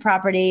investment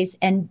properties?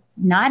 And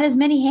not as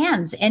many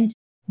hands. And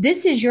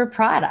this is your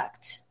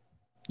product.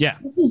 Yeah.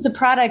 This is the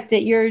product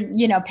that you're,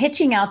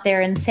 pitching out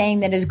there and saying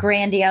that is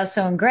grandiose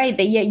and great,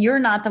 but yet you're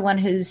not the one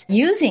who's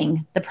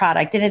using the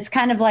product. And it's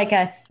kind of like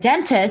a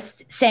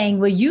dentist saying,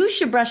 well, you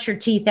should brush your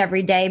teeth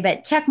every day,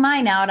 but check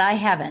mine out. I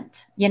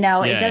haven't, it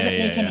doesn't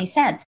make any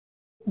sense.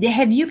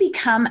 Have you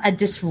become a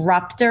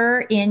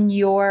disruptor in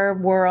your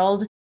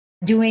world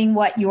doing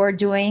what you're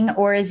doing?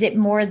 Or is it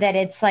more that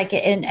it's like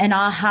an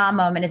aha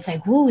moment? It's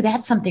like, whoa,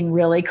 that's something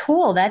really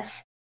cool.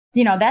 That's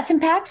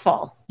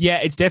impactful. Yeah,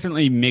 it's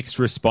definitely mixed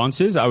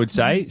responses, I would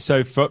say.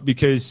 So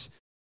because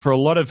for a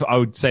lot of, I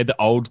would say the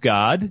old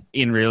guard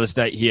in real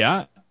estate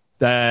here,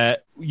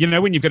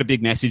 when you've got a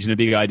big message and a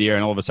big idea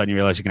and all of a sudden you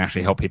realize you can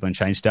actually help people and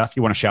change stuff,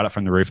 you want to shout it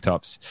from the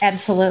rooftops.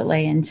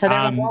 Absolutely. And so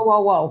they're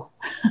whoa.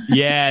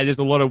 Yeah, there's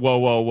a lot of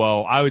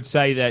whoa. I would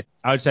say that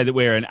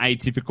we're an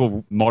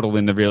atypical model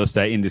in the real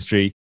estate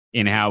industry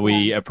in how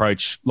we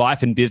approach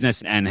life and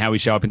business and how we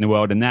show up in the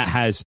world. And that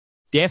has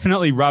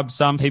definitely rubbed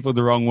some people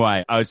the wrong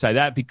way. I would say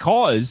that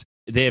because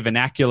their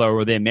vernacular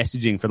or their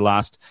messaging for the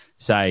last,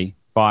 say,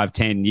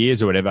 5-10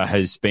 years or whatever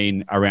has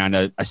been around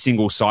a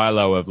single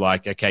silo of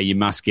like, okay, you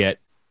must get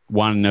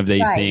one of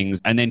these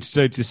things. And then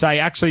so to say,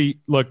 actually,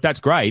 look, that's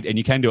great. And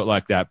you can do it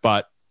like that.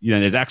 But,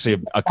 there's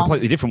actually a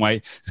completely different way.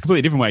 It's a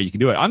completely different way you can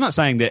do it. I'm not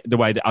saying that the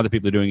way that other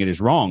people are doing it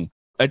is wrong.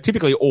 It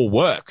typically all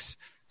works.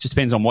 It just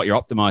depends on what you're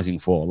optimizing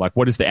for. Like,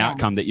 what is the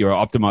outcome that you're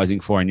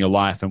optimizing for in your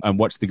life and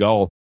what's the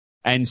goal?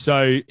 And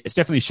so it's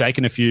definitely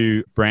shaken a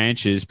few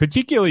branches,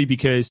 particularly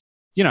because,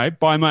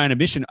 by my own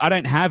admission, I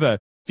don't have a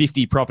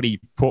 50 property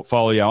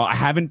portfolio. I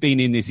haven't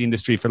been in this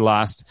industry for the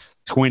last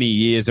 20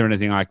 years or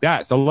anything like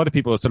that. So a lot of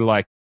people are sort of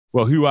like,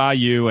 well, who are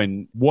you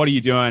and what are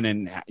you doing?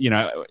 And,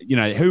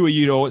 who are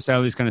you to say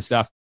all this kind of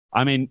stuff?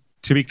 I mean,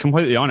 to be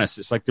completely honest,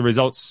 it's like the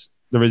results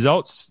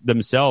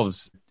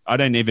themselves, I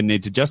don't even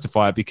need to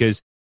justify it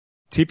because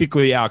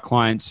typically our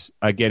clients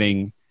are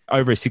getting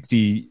over a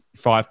 65%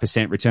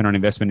 return on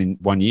investment in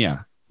 1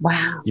 year.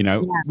 Wow.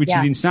 Which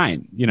is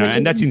insane,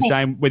 and that's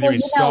insane whether you're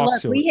in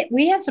stocks or...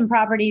 We have some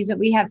properties that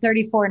we have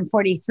 34 and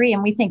 43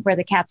 and we think we're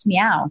the cat's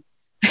meow.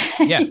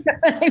 Yeah. You know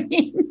what I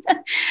mean?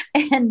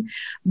 And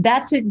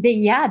that's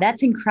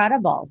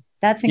incredible.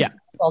 That's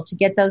incredible to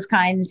get those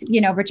kinds,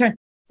 return.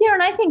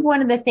 And I think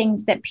one of the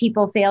things that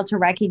people fail to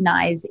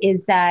recognize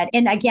is that,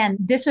 and again,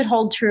 this would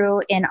hold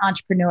true in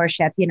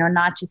entrepreneurship,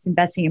 not just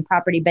investing in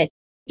property, but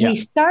we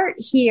start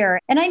here.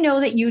 And I know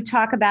that you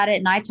talk about it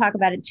and I talk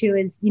about it too,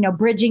 is,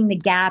 bridging the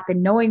gap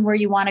and knowing where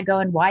you want to go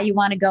and why you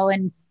want to go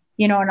and,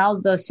 and all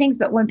of those things.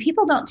 But when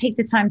people don't take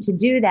the time to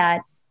do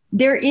that,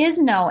 there is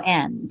no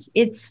end.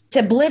 It's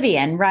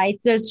oblivion, right?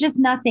 There's just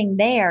nothing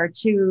there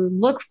to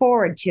look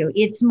forward to.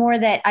 It's more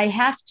that I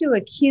have to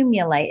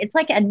accumulate. It's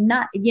like a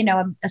nut,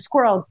 a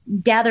squirrel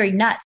gathering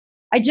nuts.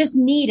 I just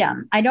need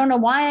them. I don't know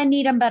why I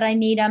need them, but I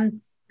need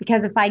them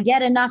because if I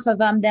get enough of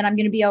them, then I'm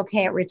going to be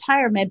okay at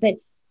retirement. But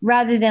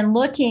rather than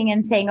looking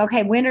and saying,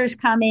 okay, winter's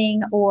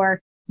coming,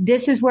 or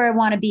this is where I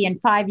want to be in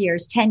 5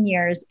 years, 10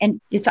 years. And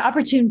it's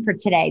opportune for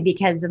today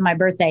because of my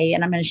birthday.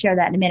 And I'm going to share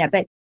that in a minute.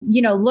 But,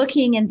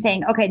 looking and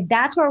saying, okay,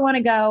 that's where I want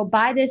to go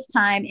by this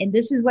time. And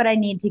this is what I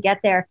need to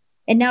get there.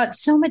 And now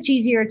it's so much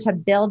easier to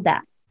build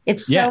that.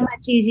 It's so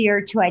much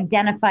easier to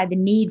identify the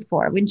need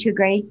for it. Wouldn't you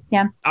agree?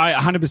 Yeah. I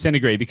 100%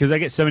 agree because I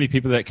get so many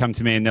people that come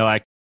to me and they're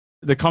like,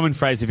 the common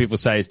phrase that people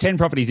say is 10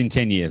 properties in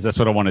 10 years. That's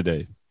what I want to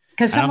do.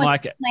 Because someone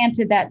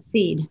planted that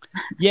seed.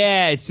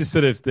 Yeah, it's just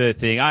sort of the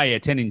thing. Oh, yeah,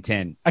 10 in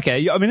 10.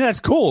 Okay, I mean, that's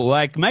cool.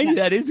 Like, maybe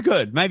that is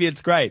good. Maybe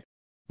it's great.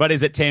 But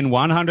is it 10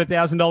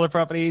 $100,000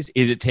 properties?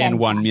 Is it 10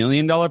 $1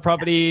 million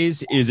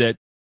properties? Is it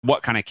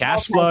what kind of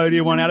cash flow do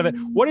you want out of it?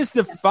 What is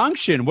the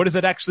function? What is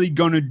it actually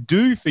going to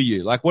do for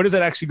you? Like, what is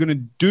it actually going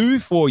to do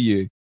for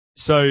you?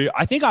 So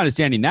I think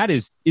understanding that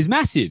is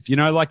massive,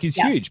 is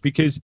huge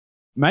because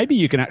maybe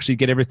you can actually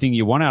get everything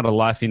you want out of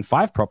life in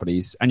 5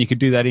 properties and you could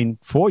do that in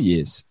 4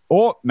 years.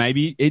 Or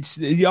maybe it's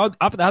up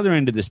at the other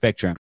end of the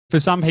spectrum. For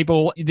some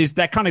people, there's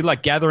that kind of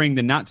like gathering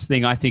the nuts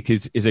thing, I think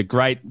is a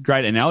great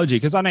analogy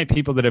because I know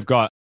people that have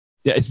got,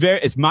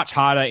 it's much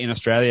harder in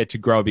Australia to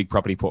grow a big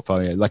property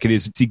portfolio. Like it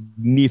is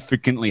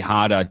significantly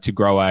harder to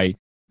grow a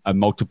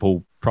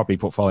multiple property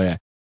portfolio.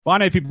 Well, I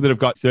know people that have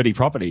got 30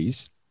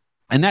 properties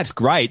and that's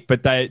great,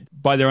 but they,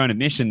 by their own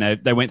admission,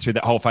 they went through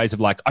that whole phase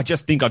of like, I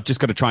just think I've just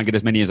got to try and get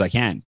as many as I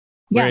can.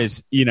 Yeah.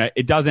 Whereas,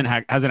 it hasn't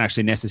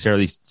actually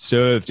necessarily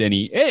served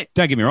any,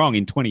 don't get me wrong,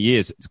 in 20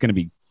 years, it's going to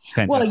be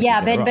fantastic. Well,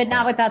 yeah, but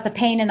not without the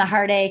pain and the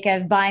heartache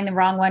of buying the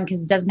wrong one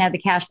because it doesn't have the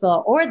cash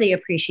flow or the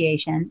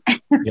appreciation.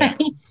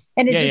 Right?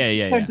 And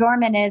it just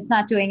dormant and it's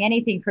not doing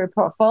anything for a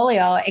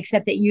portfolio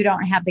except that you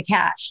don't have the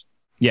cash.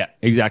 Yeah,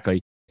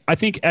 exactly. I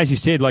think, as you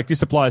said, like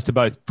this applies to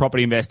both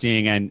property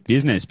investing and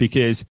business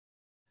because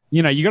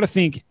you got to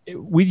think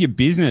with your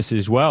business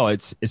as well.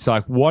 It's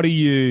like, what are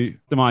you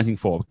optimizing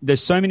for?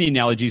 There's so many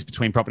analogies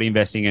between property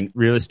investing and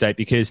real estate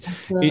because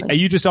are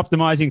you just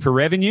optimizing for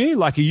revenue?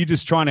 Like, are you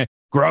just trying to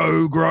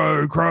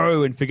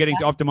grow and forgetting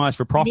to optimize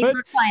for profit?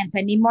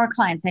 I need more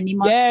clients.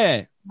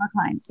 More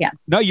clients. Yeah.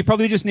 No, you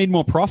probably just need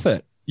more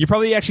profit. You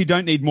probably actually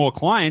don't need more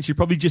clients. You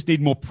probably just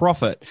need more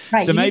profit.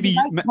 Right. So maybe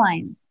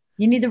clients.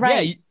 You need the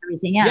right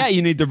everything. Yeah. Yeah.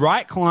 You need the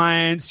right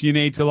clients. You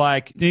need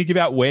to think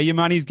about where your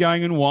money's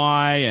going and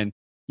why. And,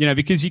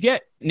 because you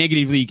get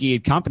negatively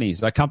geared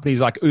companies like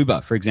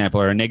Uber, for example,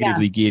 are a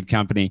negatively geared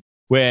company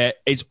where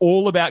it's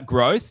all about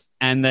growth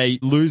and they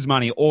lose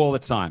money all the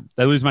time.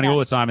 All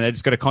the time and they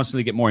just got to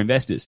constantly get more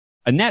investors.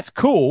 And that's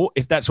cool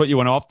if that's what you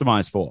want to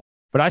optimize for.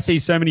 But I see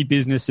so many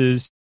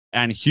businesses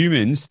and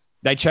humans,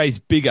 they chase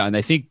bigger and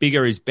they think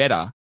bigger is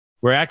better,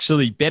 where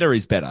actually better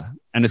is better.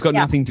 And it's got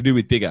nothing to do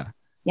with bigger.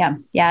 Yeah.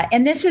 Yeah.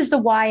 And this is the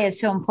why is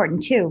so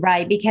important too,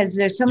 right? Because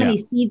there's so many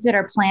seeds that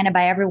are planted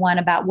by everyone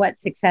about what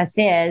success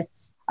is.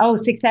 Oh,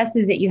 success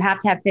is that you have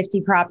to have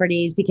 50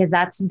 properties because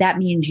that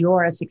means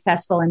you're a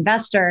successful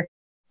investor.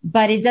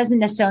 But it doesn't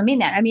necessarily mean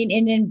that. I mean,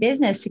 in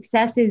business,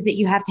 success is that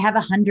you have to have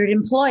 100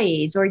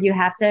 employees or you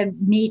have to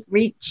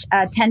reach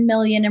 10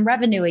 million in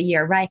revenue a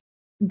year, right?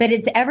 But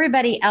it's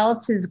everybody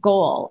else's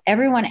goal,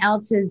 everyone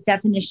else's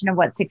definition of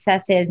what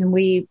success is. And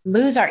we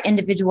lose our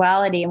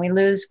individuality and we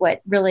lose what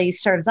really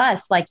serves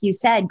us. Like you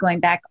said, going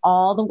back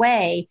all the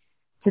way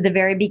to the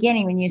very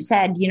beginning when you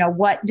said,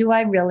 what do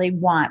I really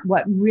want?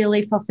 What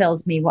really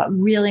fulfills me? What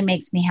really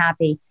makes me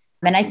happy?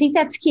 And I think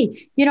that's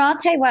key. I'll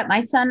tell you what,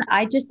 my son,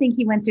 I just think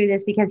he went through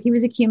this because he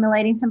was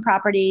accumulating some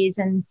properties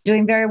and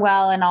doing very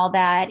well and all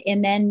that.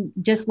 And then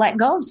just let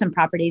go of some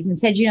properties and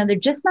said, they're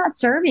just not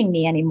serving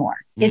me anymore.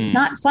 It's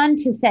not fun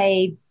to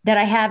say that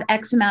I have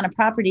X amount of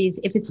properties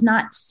if it's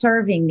not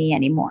serving me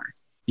anymore.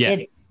 Yeah.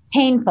 It's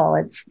painful.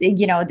 It's,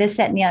 this,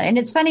 that, and the other. And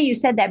it's funny you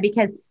said that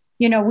because,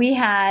 we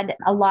had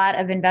a lot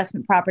of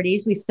investment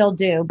properties. We still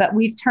do, but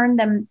we've turned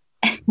them,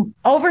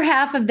 over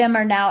half of them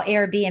are now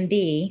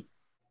Airbnb.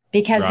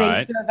 Because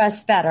they serve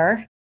us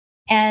better.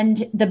 And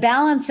the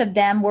balance of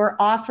them, we're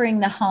offering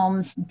the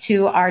homes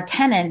to our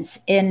tenants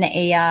in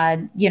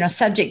a,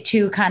 subject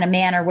to kind of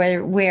manner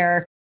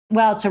where,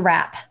 it's a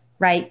wrap,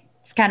 right?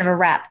 It's kind of a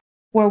wrap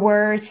where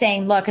we're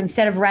saying, look,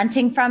 instead of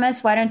renting from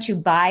us, why don't you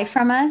buy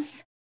from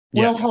us?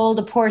 Yeah. We'll hold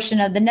a portion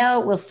of the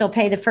note. We'll still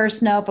pay the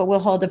first note, but we'll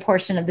hold a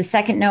portion of the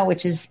second note,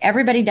 which is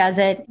everybody does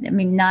it. I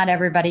mean, not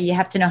everybody, you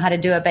have to know how to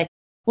do it, but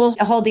we'll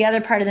hold the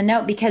other part of the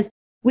note because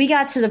we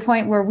got to the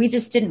point where we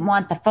just didn't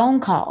want the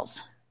phone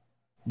calls.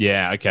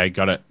 Yeah. Okay.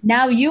 Got it.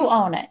 Now you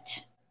own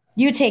it.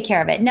 You take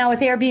care of it. Now with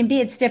Airbnb,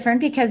 it's different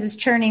because it's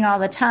churning all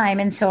the time.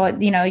 And so,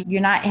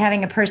 you're not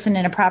having a person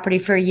in a property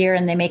for a year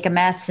and they make a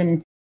mess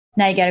and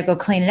now you got to go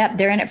clean it up.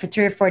 They're in it for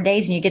 3 or 4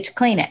 days and you get to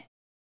clean it.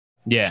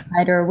 Yeah.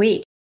 Right, or a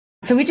week.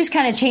 So we just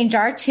kind of changed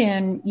our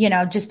tune,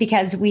 just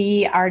because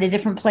we are at a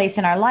different place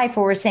in our life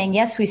where we're saying,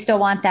 yes, we still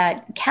want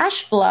that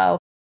cash flow,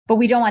 but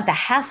we don't want the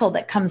hassle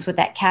that comes with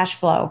that cash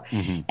flow.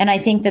 Mm-hmm. And I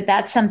think that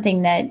that's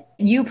something that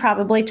you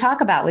probably talk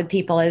about with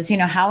people is,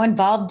 how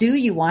involved do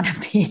you want to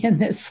be in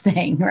this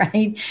thing,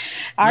 right?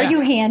 Are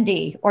you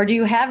handy or do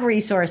you have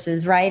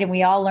resources, right? And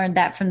we all learned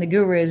that from the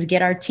gurus,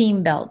 get our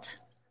team built.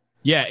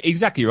 Yeah,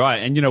 exactly right.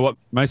 And you know what?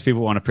 Most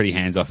people want a pretty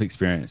hands-off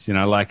experience,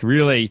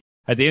 really.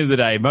 At the end of the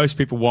day, most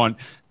people want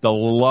the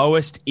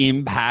lowest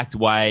impact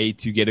way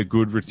to get a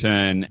good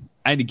return.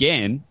 And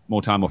again,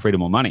 more time, more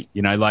freedom, more money.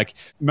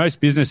 Most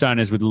business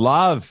owners would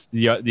love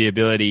the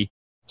ability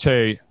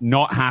to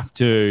not have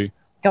to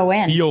go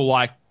in. Feel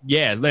like,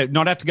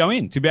 not have to go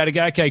in, to be able to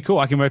go, okay, cool,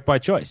 I can work by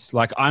choice.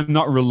 Like I'm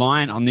not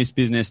reliant on this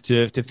business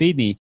to feed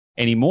me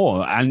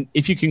anymore. And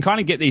if you can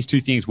kind of get these two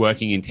things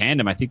working in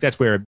tandem, I think that's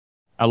where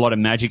a lot of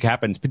magic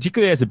happens,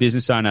 particularly as a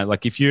business owner.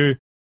 Like if you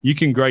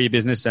can grow your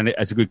business and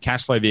as a good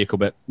cash flow vehicle,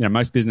 but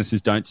most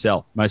businesses don't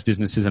sell. Most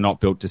businesses are not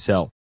built to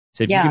sell.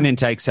 So if you can then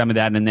take some of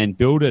that and then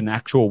build an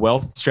actual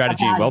wealth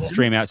strategy, wealth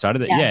stream outside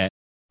of it,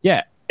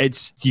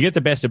 you get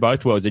the best of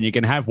both worlds and you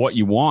can have what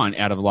you want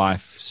out of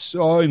life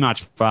so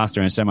much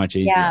faster and so much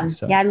easier.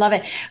 Yeah, I love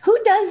it. Who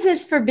does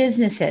this for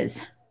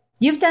businesses?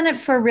 You've done it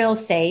for real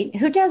estate.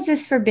 Who does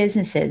this for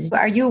businesses?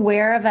 Are you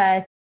aware of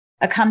a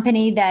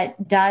company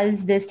that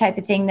does this type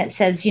of thing that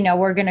says,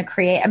 we're going to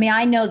create,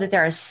 I know that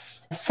there are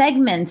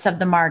segments of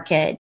the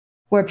market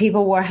where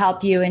people will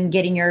help you in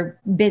getting your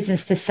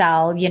business to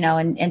sell,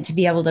 and to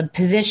be able to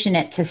position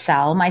it to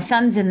sell. My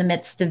son's in the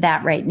midst of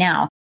that right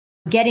now,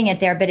 getting it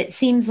there. But it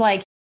seems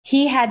like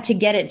he had to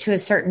get it to a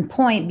certain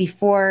point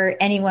before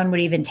anyone would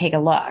even take a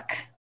look.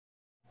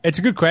 It's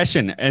a good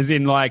question. As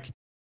in,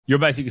 you're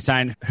basically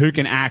saying who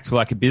can act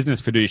like a business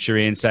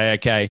fiduciary and say,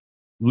 okay,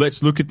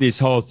 let's look at this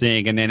whole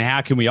thing. And then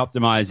how can we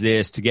optimize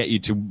this to get you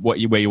to where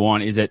you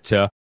want? Is it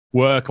to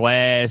work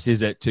less?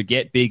 Is it to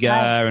get bigger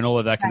and all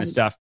of that kind of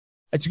stuff?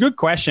 It's a good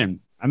question.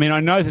 I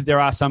know that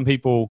there are some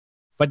people,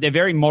 but they're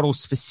very model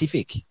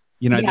specific.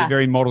 They're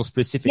very model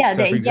specific. Yeah,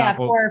 so for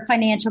example, for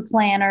financial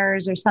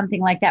planners or something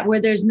like that, where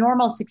there's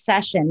normal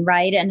succession,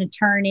 right? An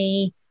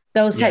attorney,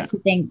 those types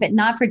of things, but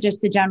not for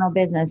just the general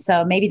business.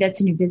 So maybe that's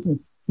a new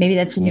business. Maybe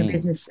that's a new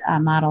business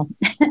model,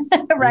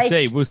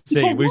 right? We'll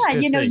see.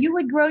 Because, you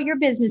would grow your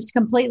business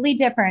completely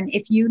different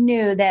if you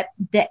knew that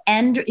the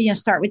end,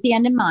 start with the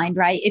end in mind,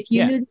 right? If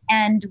you knew the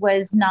end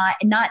was not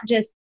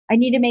just, I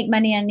need to make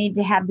money, I need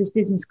to have this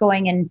business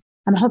going, and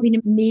I'm hoping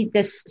to meet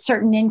this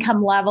certain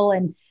income level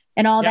and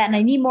all that, and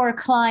I need more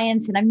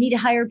clients, and I need to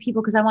hire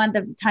people because I want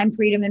the time,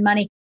 freedom, and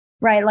money,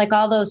 right? Like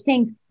all those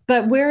things.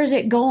 But where is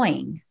it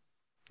going?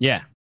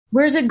 Yeah.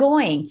 Where's it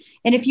going?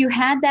 And if you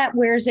had that,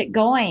 where's it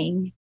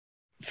going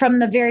from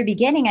the very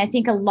beginning, I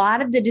think a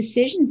lot of the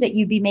decisions that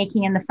you'd be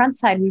making in the front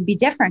side would be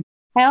different.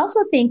 I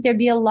also think there'd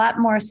be a lot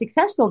more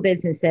successful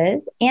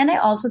businesses. And I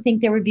also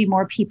think there would be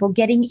more people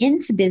getting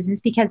into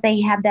business because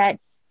they have that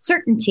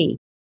certainty,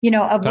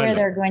 of where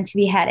they're going to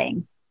be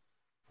heading.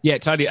 Yeah,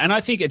 totally. And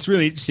I think it's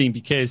really interesting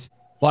because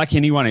like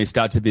anyone who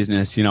starts a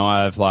business,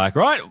 I've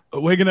right,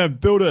 we're going to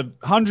build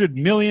 $100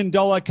 million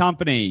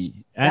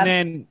company. And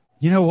then,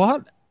 you know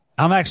what?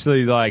 I'm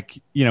actually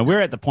we're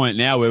at the point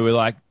now where we're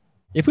like,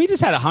 if we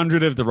just had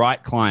 100 of the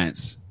right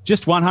clients,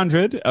 just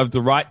 100 of the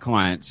right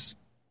clients,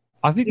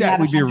 I think that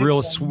would be a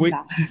real sweet.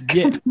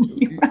 Yeah,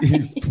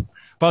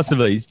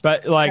 possibly.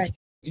 But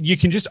you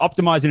can just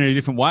optimize it in a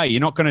different way.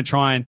 You're not going to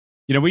try and,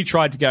 we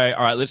tried to go,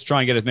 all right, let's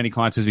try and get as many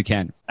clients as we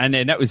can. And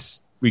then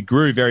we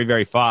grew very,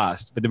 very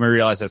fast, but then we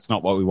realized that's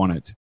not what we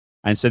wanted.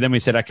 And so then we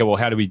said, okay, well,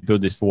 how do we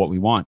build this for what we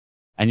want?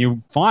 And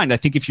you'll find, I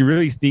think if you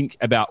really think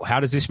about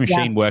how does this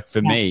machine work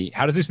for me?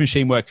 How does this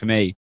machine work for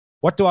me?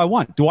 What do I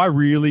want? Do I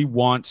really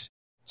want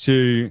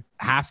to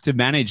have to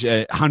manage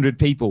 100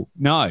 people?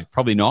 No,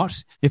 probably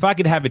not. If I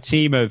could have a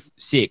team of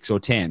 6 or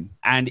 10,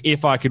 and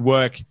if I could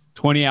work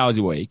 20 hours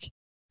a week,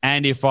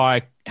 and if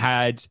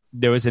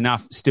there was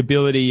enough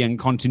stability and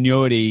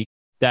continuity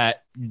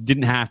that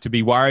didn't have to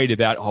be worried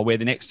about where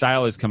the next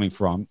sale is coming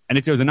from, and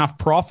if there was enough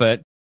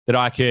profit that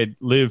I could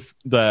live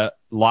the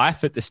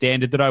life at the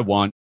standard that I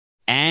want,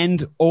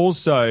 and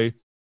also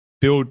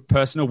build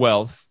personal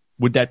wealth,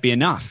 would that be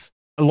enough?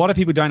 A lot of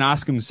people don't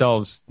ask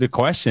themselves the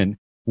question,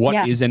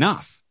 what is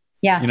enough?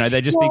 Yeah.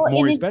 They just think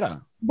more is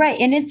better. Right.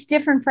 And it's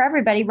different for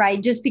everybody,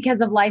 right? Just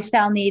because of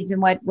lifestyle needs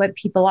and what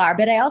people are.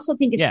 But I also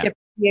think it's different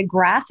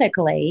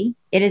geographically.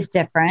 It is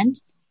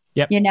different.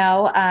 Yep.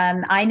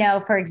 I know,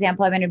 for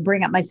example, I'm going to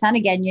bring up my son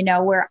again,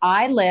 where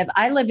I live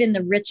in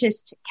the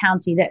richest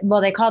county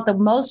they call it the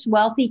most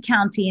wealthy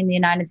county in the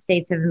United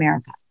States of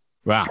America.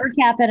 Wow. Per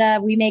capita,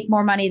 we make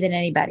more money than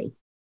anybody.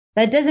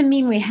 That doesn't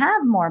mean we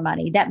have more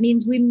money. That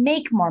means we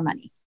make more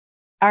money.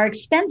 Our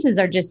expenses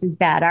are just as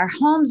bad. Our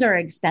homes are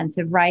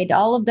expensive, right?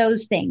 All of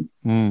those things.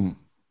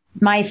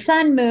 My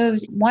son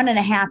moved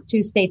 1.5,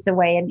 2 states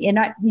away. And,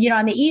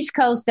 on the East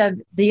Coast of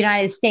the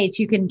United States,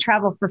 you can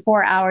travel for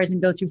 4 hours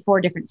and go through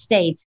 4 different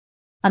states.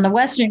 On the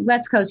West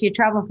Coast, you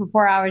travel for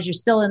 4 hours, you're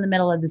still in the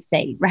middle of the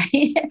state,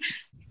 right?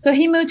 So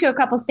he moved to a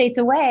couple states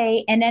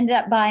away and ended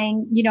up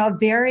buying, a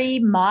very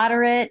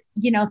moderate,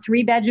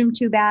 3-bedroom,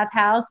 2-bath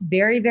house,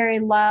 very, very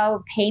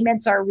low.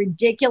 Payments are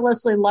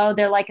ridiculously low.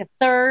 They're like a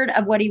third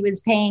of what he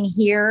was paying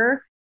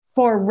here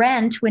for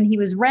rent when he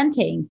was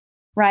renting,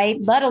 right?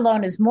 Let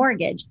alone his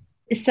mortgage.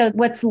 So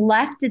what's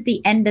left at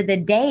the end of the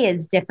day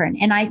is different.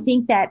 And I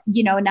think that,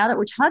 now that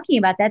we're talking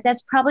about that,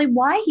 that's probably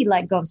why he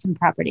let go of some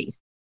properties.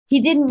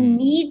 He didn't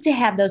need to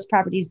have those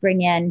properties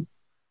bring in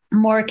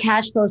more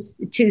cash flows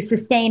to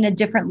sustain a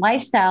different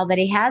lifestyle that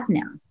he has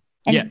now.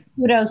 And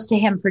kudos to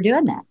him for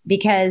doing that,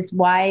 because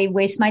why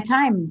waste my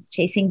time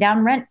chasing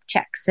down rent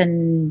checks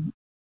and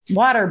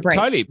water breaks?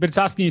 Totally. But it's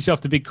asking yourself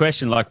the big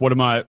question, like,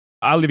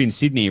 I live in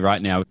Sydney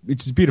right now,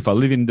 which is beautiful. I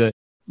live in one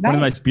of the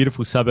most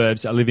beautiful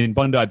suburbs. I live in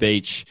Bondi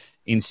Beach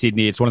in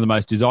Sydney. It's one of the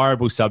most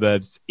desirable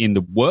suburbs in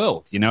the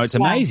world. It's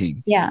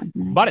amazing. Yeah.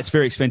 But it's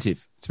very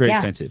expensive. It's very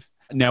expensive.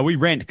 Now we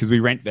rent because we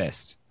rent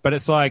vest, but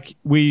it's like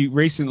we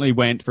recently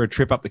went for a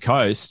trip up the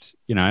coast,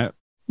 8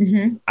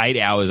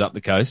 hours up the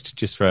coast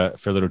just for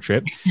a little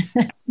trip.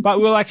 But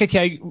we're like,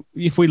 okay,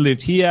 if we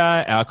lived here,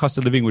 our cost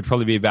of living would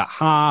probably be about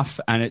half,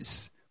 and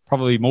it's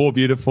probably more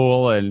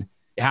beautiful. And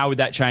how would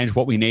that change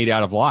what we need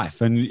out of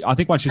life? And I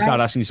think once you start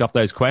asking yourself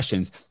those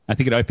questions, I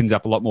think it opens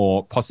up a lot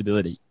more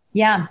possibility.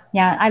 Yeah.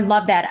 I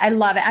love that. I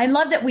love it. I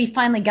love that we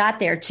finally got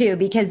there too,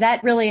 because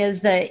that really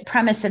is the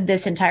premise of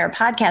this entire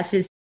podcast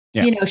is,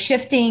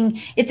 shifting.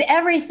 It's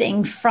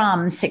everything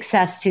from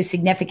success to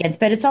significance,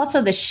 but it's also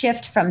the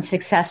shift from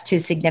success to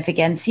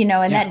significance, and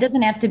that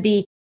doesn't have to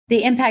be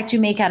the impact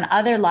you make on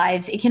other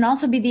lives. It can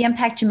also be the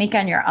impact you make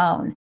on your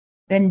own.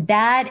 And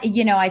that,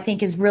 I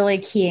think is really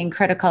key and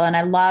critical. And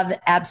I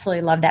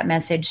absolutely love that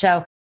message.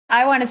 So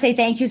I want to say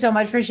thank you so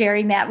much for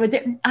sharing that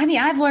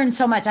I've learned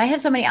so much. I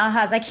have so many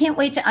ahas. I can't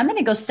wait I'm going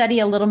to go study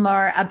a little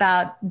more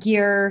about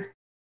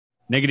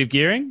Negative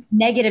gearing.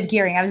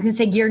 I was going to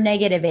say gear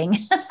negativing.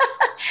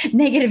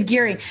 Negative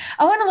gearing.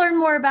 I want to learn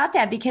more about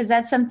that, because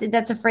that's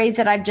a phrase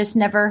that I've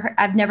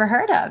never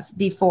heard of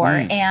before.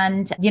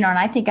 And, and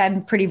I think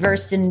I'm pretty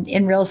versed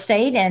in real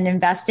estate and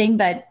investing,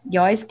 but you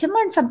always can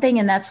learn something.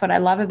 And that's what I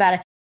love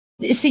about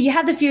it. So you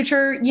have the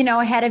future,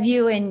 ahead of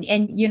you, and,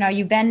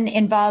 you've been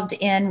involved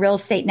in real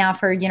estate now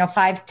for,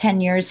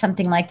 5-10 years,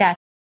 something like that.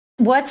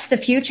 What's the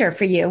future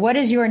for you? What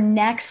is your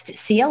next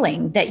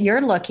ceiling that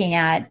you're looking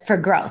at for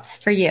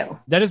growth for you?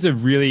 That is a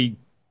really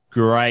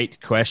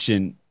great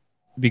question,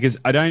 because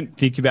I don't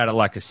think about it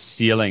like a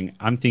ceiling.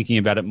 I'm thinking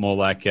about it more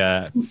like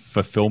a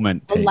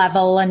fulfillment piece.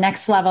 A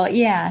next level.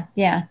 Yeah.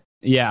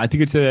 Yeah, I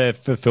think it's a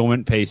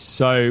fulfillment piece.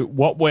 So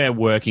what we're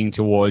working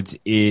towards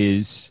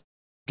is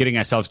getting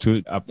ourselves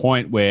to a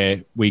point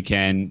where we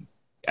can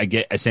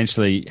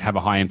essentially have a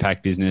high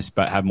impact business,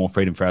 but have more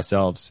freedom for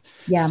ourselves.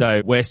 Yeah.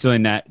 So we're still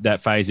in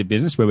that phase of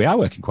business where we are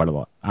working quite a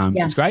lot.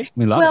 It's great.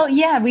 We love it. Well,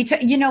 yeah,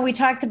 we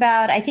talked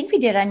about, I think we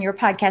did on your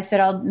podcast, but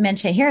I'll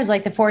mention it here, is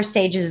like the 4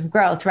 stages of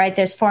growth, right?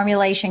 There's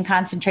formulation,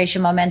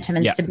 concentration, momentum,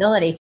 and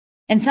stability.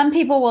 And some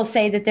people will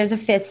say that there's a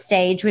 5th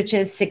stage, which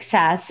is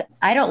success.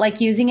 I don't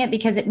like using it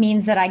because it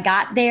means that I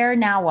got there.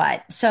 Now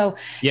what? So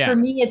for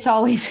me, it's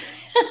always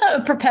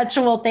a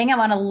perpetual thing. I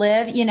want to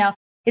live,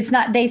 it's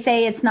not, they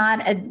say it's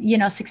not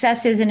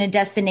success isn't a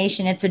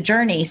destination, it's a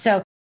journey.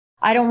 So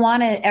I don't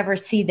want to ever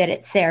see that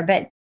it's there.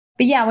 But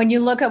yeah, when you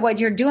look at what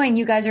you're doing,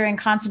 you guys are in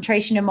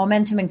concentration and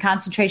momentum and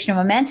concentration and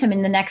momentum.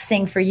 And the next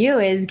thing for you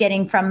is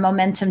getting from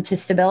momentum to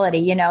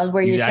stability,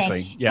 where you're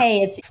saying,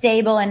 hey, it's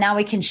stable and now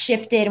we can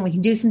shift it and we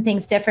can do some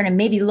things different and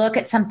maybe look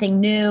at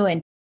something new.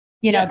 And,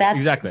 that's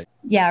exactly.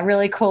 Yeah,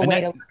 really cool way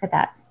to look at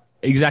that.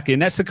 Exactly.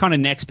 And that's the kind of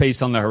next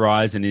piece on the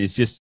horizon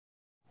is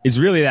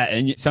really that,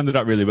 and you summed it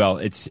up really well.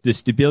 It's the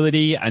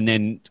stability and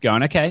then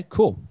going, okay,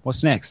 cool.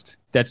 What's next?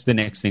 That's the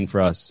next thing for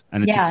us.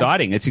 And it's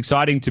exciting. It's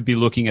exciting to be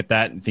looking at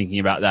that and thinking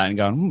about that and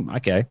going,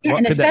 okay. Yeah,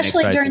 and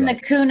especially during the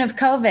coon of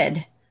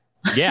COVID.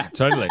 Yeah,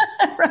 totally.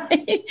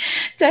 Right.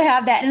 To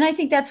have that. And I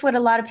think that's what a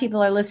lot of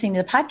people are listening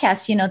to the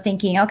podcast,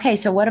 thinking, okay,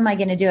 so what am I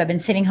going to do? I've been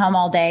sitting home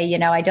all day.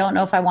 I don't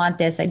know if I want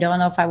this. I don't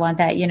know if I want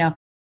that.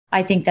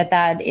 I think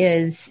that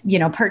is,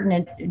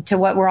 pertinent to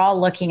what we're all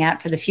looking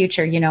at for the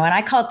future, and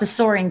I call it the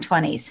soaring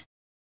 20s,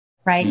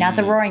 right? Not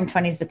the roaring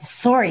 20s, but the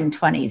soaring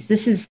 20s.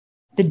 This is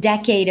the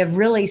decade of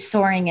really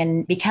soaring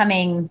and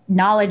becoming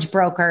knowledge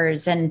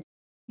brokers and,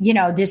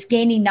 just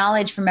gaining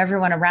knowledge from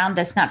everyone around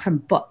us, not from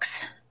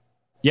books.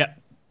 Yeah.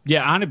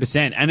 Yeah,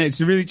 100%. And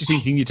it's a really interesting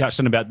thing you touched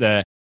on about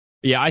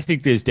I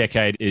think this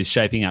decade is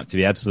shaping up to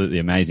be absolutely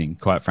amazing,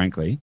 quite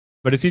frankly.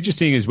 But it's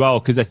interesting as well,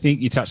 because I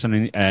think you touched on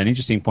an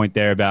interesting point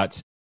there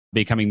about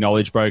becoming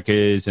knowledge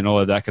brokers and all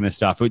of that kind of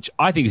stuff, which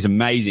I think is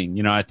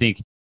amazing. I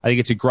think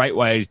it's a great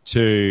way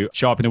to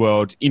show up in the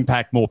world,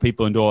 impact more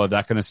people and all of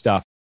that kind of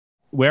stuff.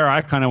 Where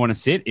I kind of want to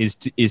sit is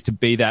to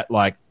be that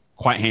like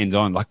quite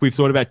hands-on. Like we've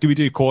thought about, do we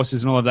do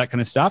courses and all of that kind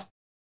of stuff?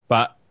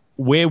 But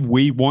where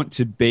we want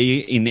to be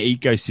in the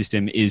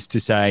ecosystem is to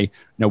say,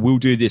 no, we'll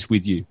do this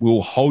with you.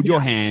 We'll hold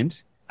your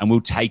hand and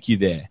we'll take you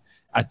there.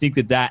 I think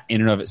that in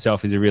and of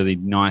itself is a really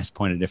nice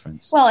point of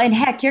difference. Well, and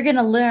heck, you're going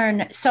to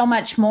learn so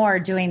much more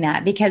doing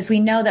that, because we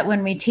know that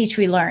when we teach,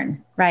 we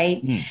learn,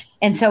 right?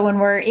 And so when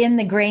we're in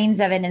the grains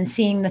of it and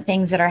seeing the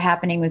things that are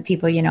happening with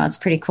people, it's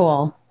pretty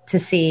cool to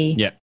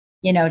see,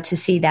 to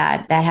see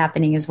that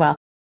happening as well.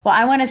 Well,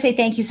 I want to say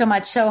thank you so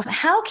much. So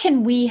how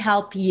can we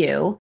help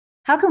you?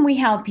 How can we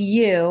help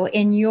you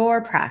in your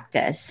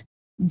practice,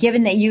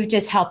 given that you've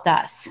just helped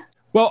us?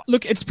 Well,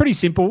 look, it's pretty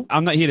simple.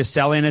 I'm not here to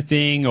sell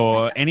anything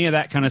or any of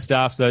that kind of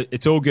stuff, so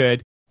it's all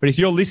good. But if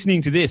you're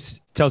listening to this,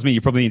 it tells me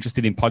you're probably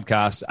interested in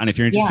podcasts. And if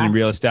you're interested in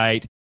real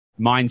estate,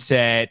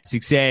 mindset,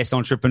 success,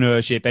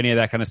 entrepreneurship, any of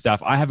that kind of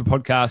stuff, I have a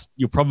podcast.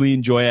 You'll probably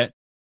enjoy it.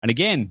 And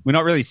again, we're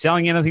not really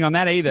selling anything on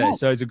that either. No.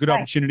 So it's a good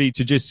opportunity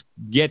to just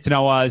get to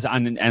know us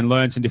and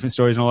learn some different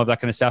stories and all of that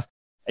kind of stuff.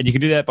 And you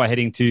can do that by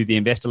heading to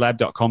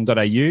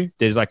theinvestorlab.com.au.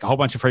 There's like a whole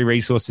bunch of free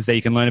resources there.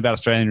 You can learn about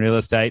Australian real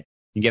estate.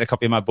 You can get a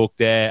copy of my book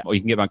there, or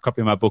you can get a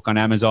copy of my book on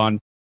Amazon.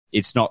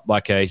 It's not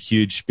like a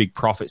huge, big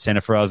profit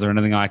center for us or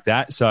anything like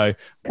that. So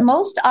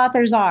most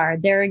authors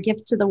they're a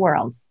gift to the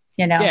world,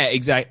 Yeah,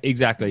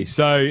 exactly.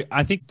 So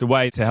I think the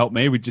way to help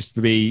me would just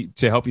be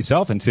to help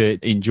yourself and to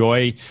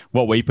enjoy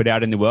what we put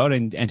out in the world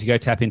and to go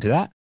tap into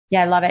that.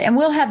 Yeah, I love it. And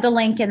we'll have the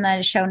link in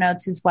the show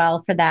notes as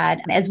well for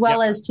that, as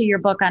well as to your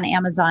book on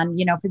Amazon,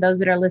 for those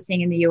that are listening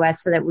in the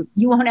US, so that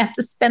you won't have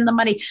to spend the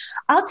money.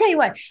 I'll tell you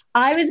what,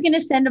 I was going to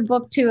send a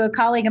book to a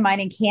colleague of mine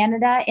in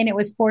Canada and it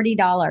was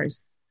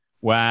 $40.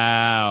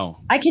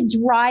 Wow. I could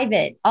drive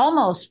it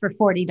almost for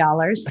 $40.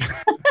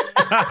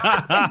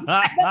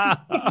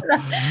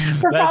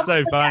 That's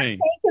so funny.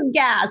 Tank of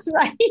gas,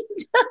 right?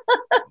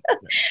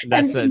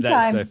 That's so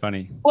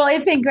funny. Well,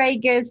 it's been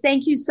great, Giz.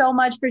 Thank you so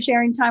much for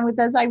sharing time with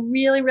us. I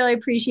really, really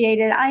appreciate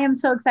it. I am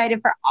so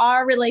excited for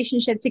our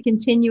relationship to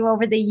continue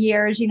over the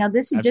years.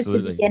 This is just the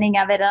beginning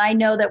of it. And I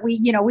know that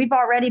we've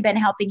already been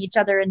helping each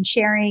other and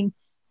sharing,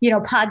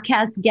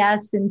 podcast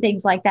guests and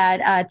things like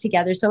that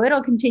together. So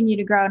it'll continue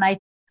to grow. And I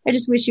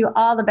just wish you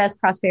all the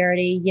best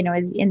prosperity,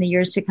 as in the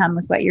years to come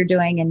with what you're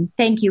doing. And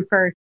thank you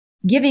for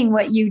giving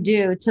what you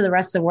do to the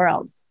rest of the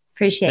world.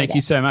 Appreciate it. Thank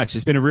you so much.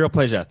 It's been a real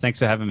pleasure. Thanks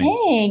for having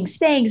me.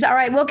 Thanks. All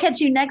right. We'll catch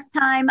you next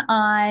time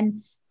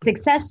on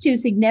Success to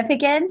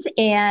Significance.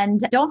 And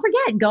don't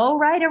forget, go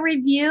write a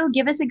review.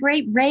 Give us a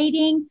great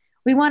rating.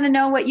 We want to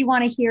know what you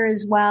want to hear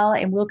as well.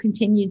 And we'll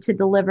continue to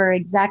deliver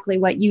exactly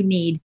what you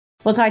need.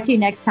 We'll talk to you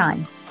next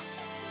time.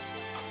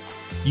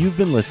 You've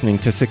been listening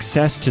to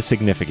Success to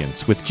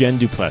Significance with Jen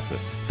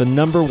Duplessis, the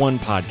 #1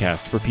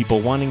 podcast for people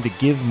wanting to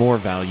give more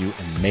value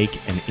and make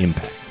an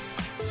impact.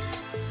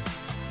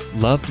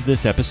 Loved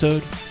this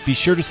episode? Be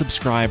sure to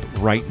subscribe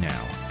right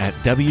now at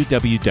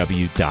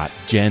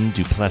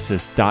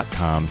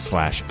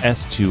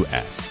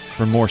www.jenduplessis.com/S2S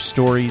for more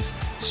stories,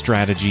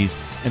 strategies,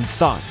 and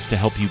thoughts to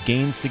help you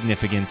gain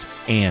significance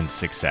and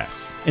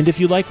success. And if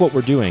you like what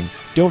we're doing,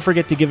 don't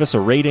forget to give us a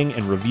rating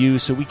and review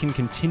so we can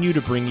continue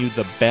to bring you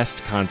the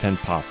best content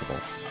possible.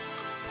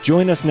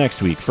 Join us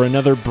next week for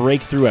another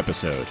breakthrough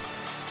episode.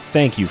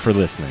 Thank you for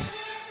listening.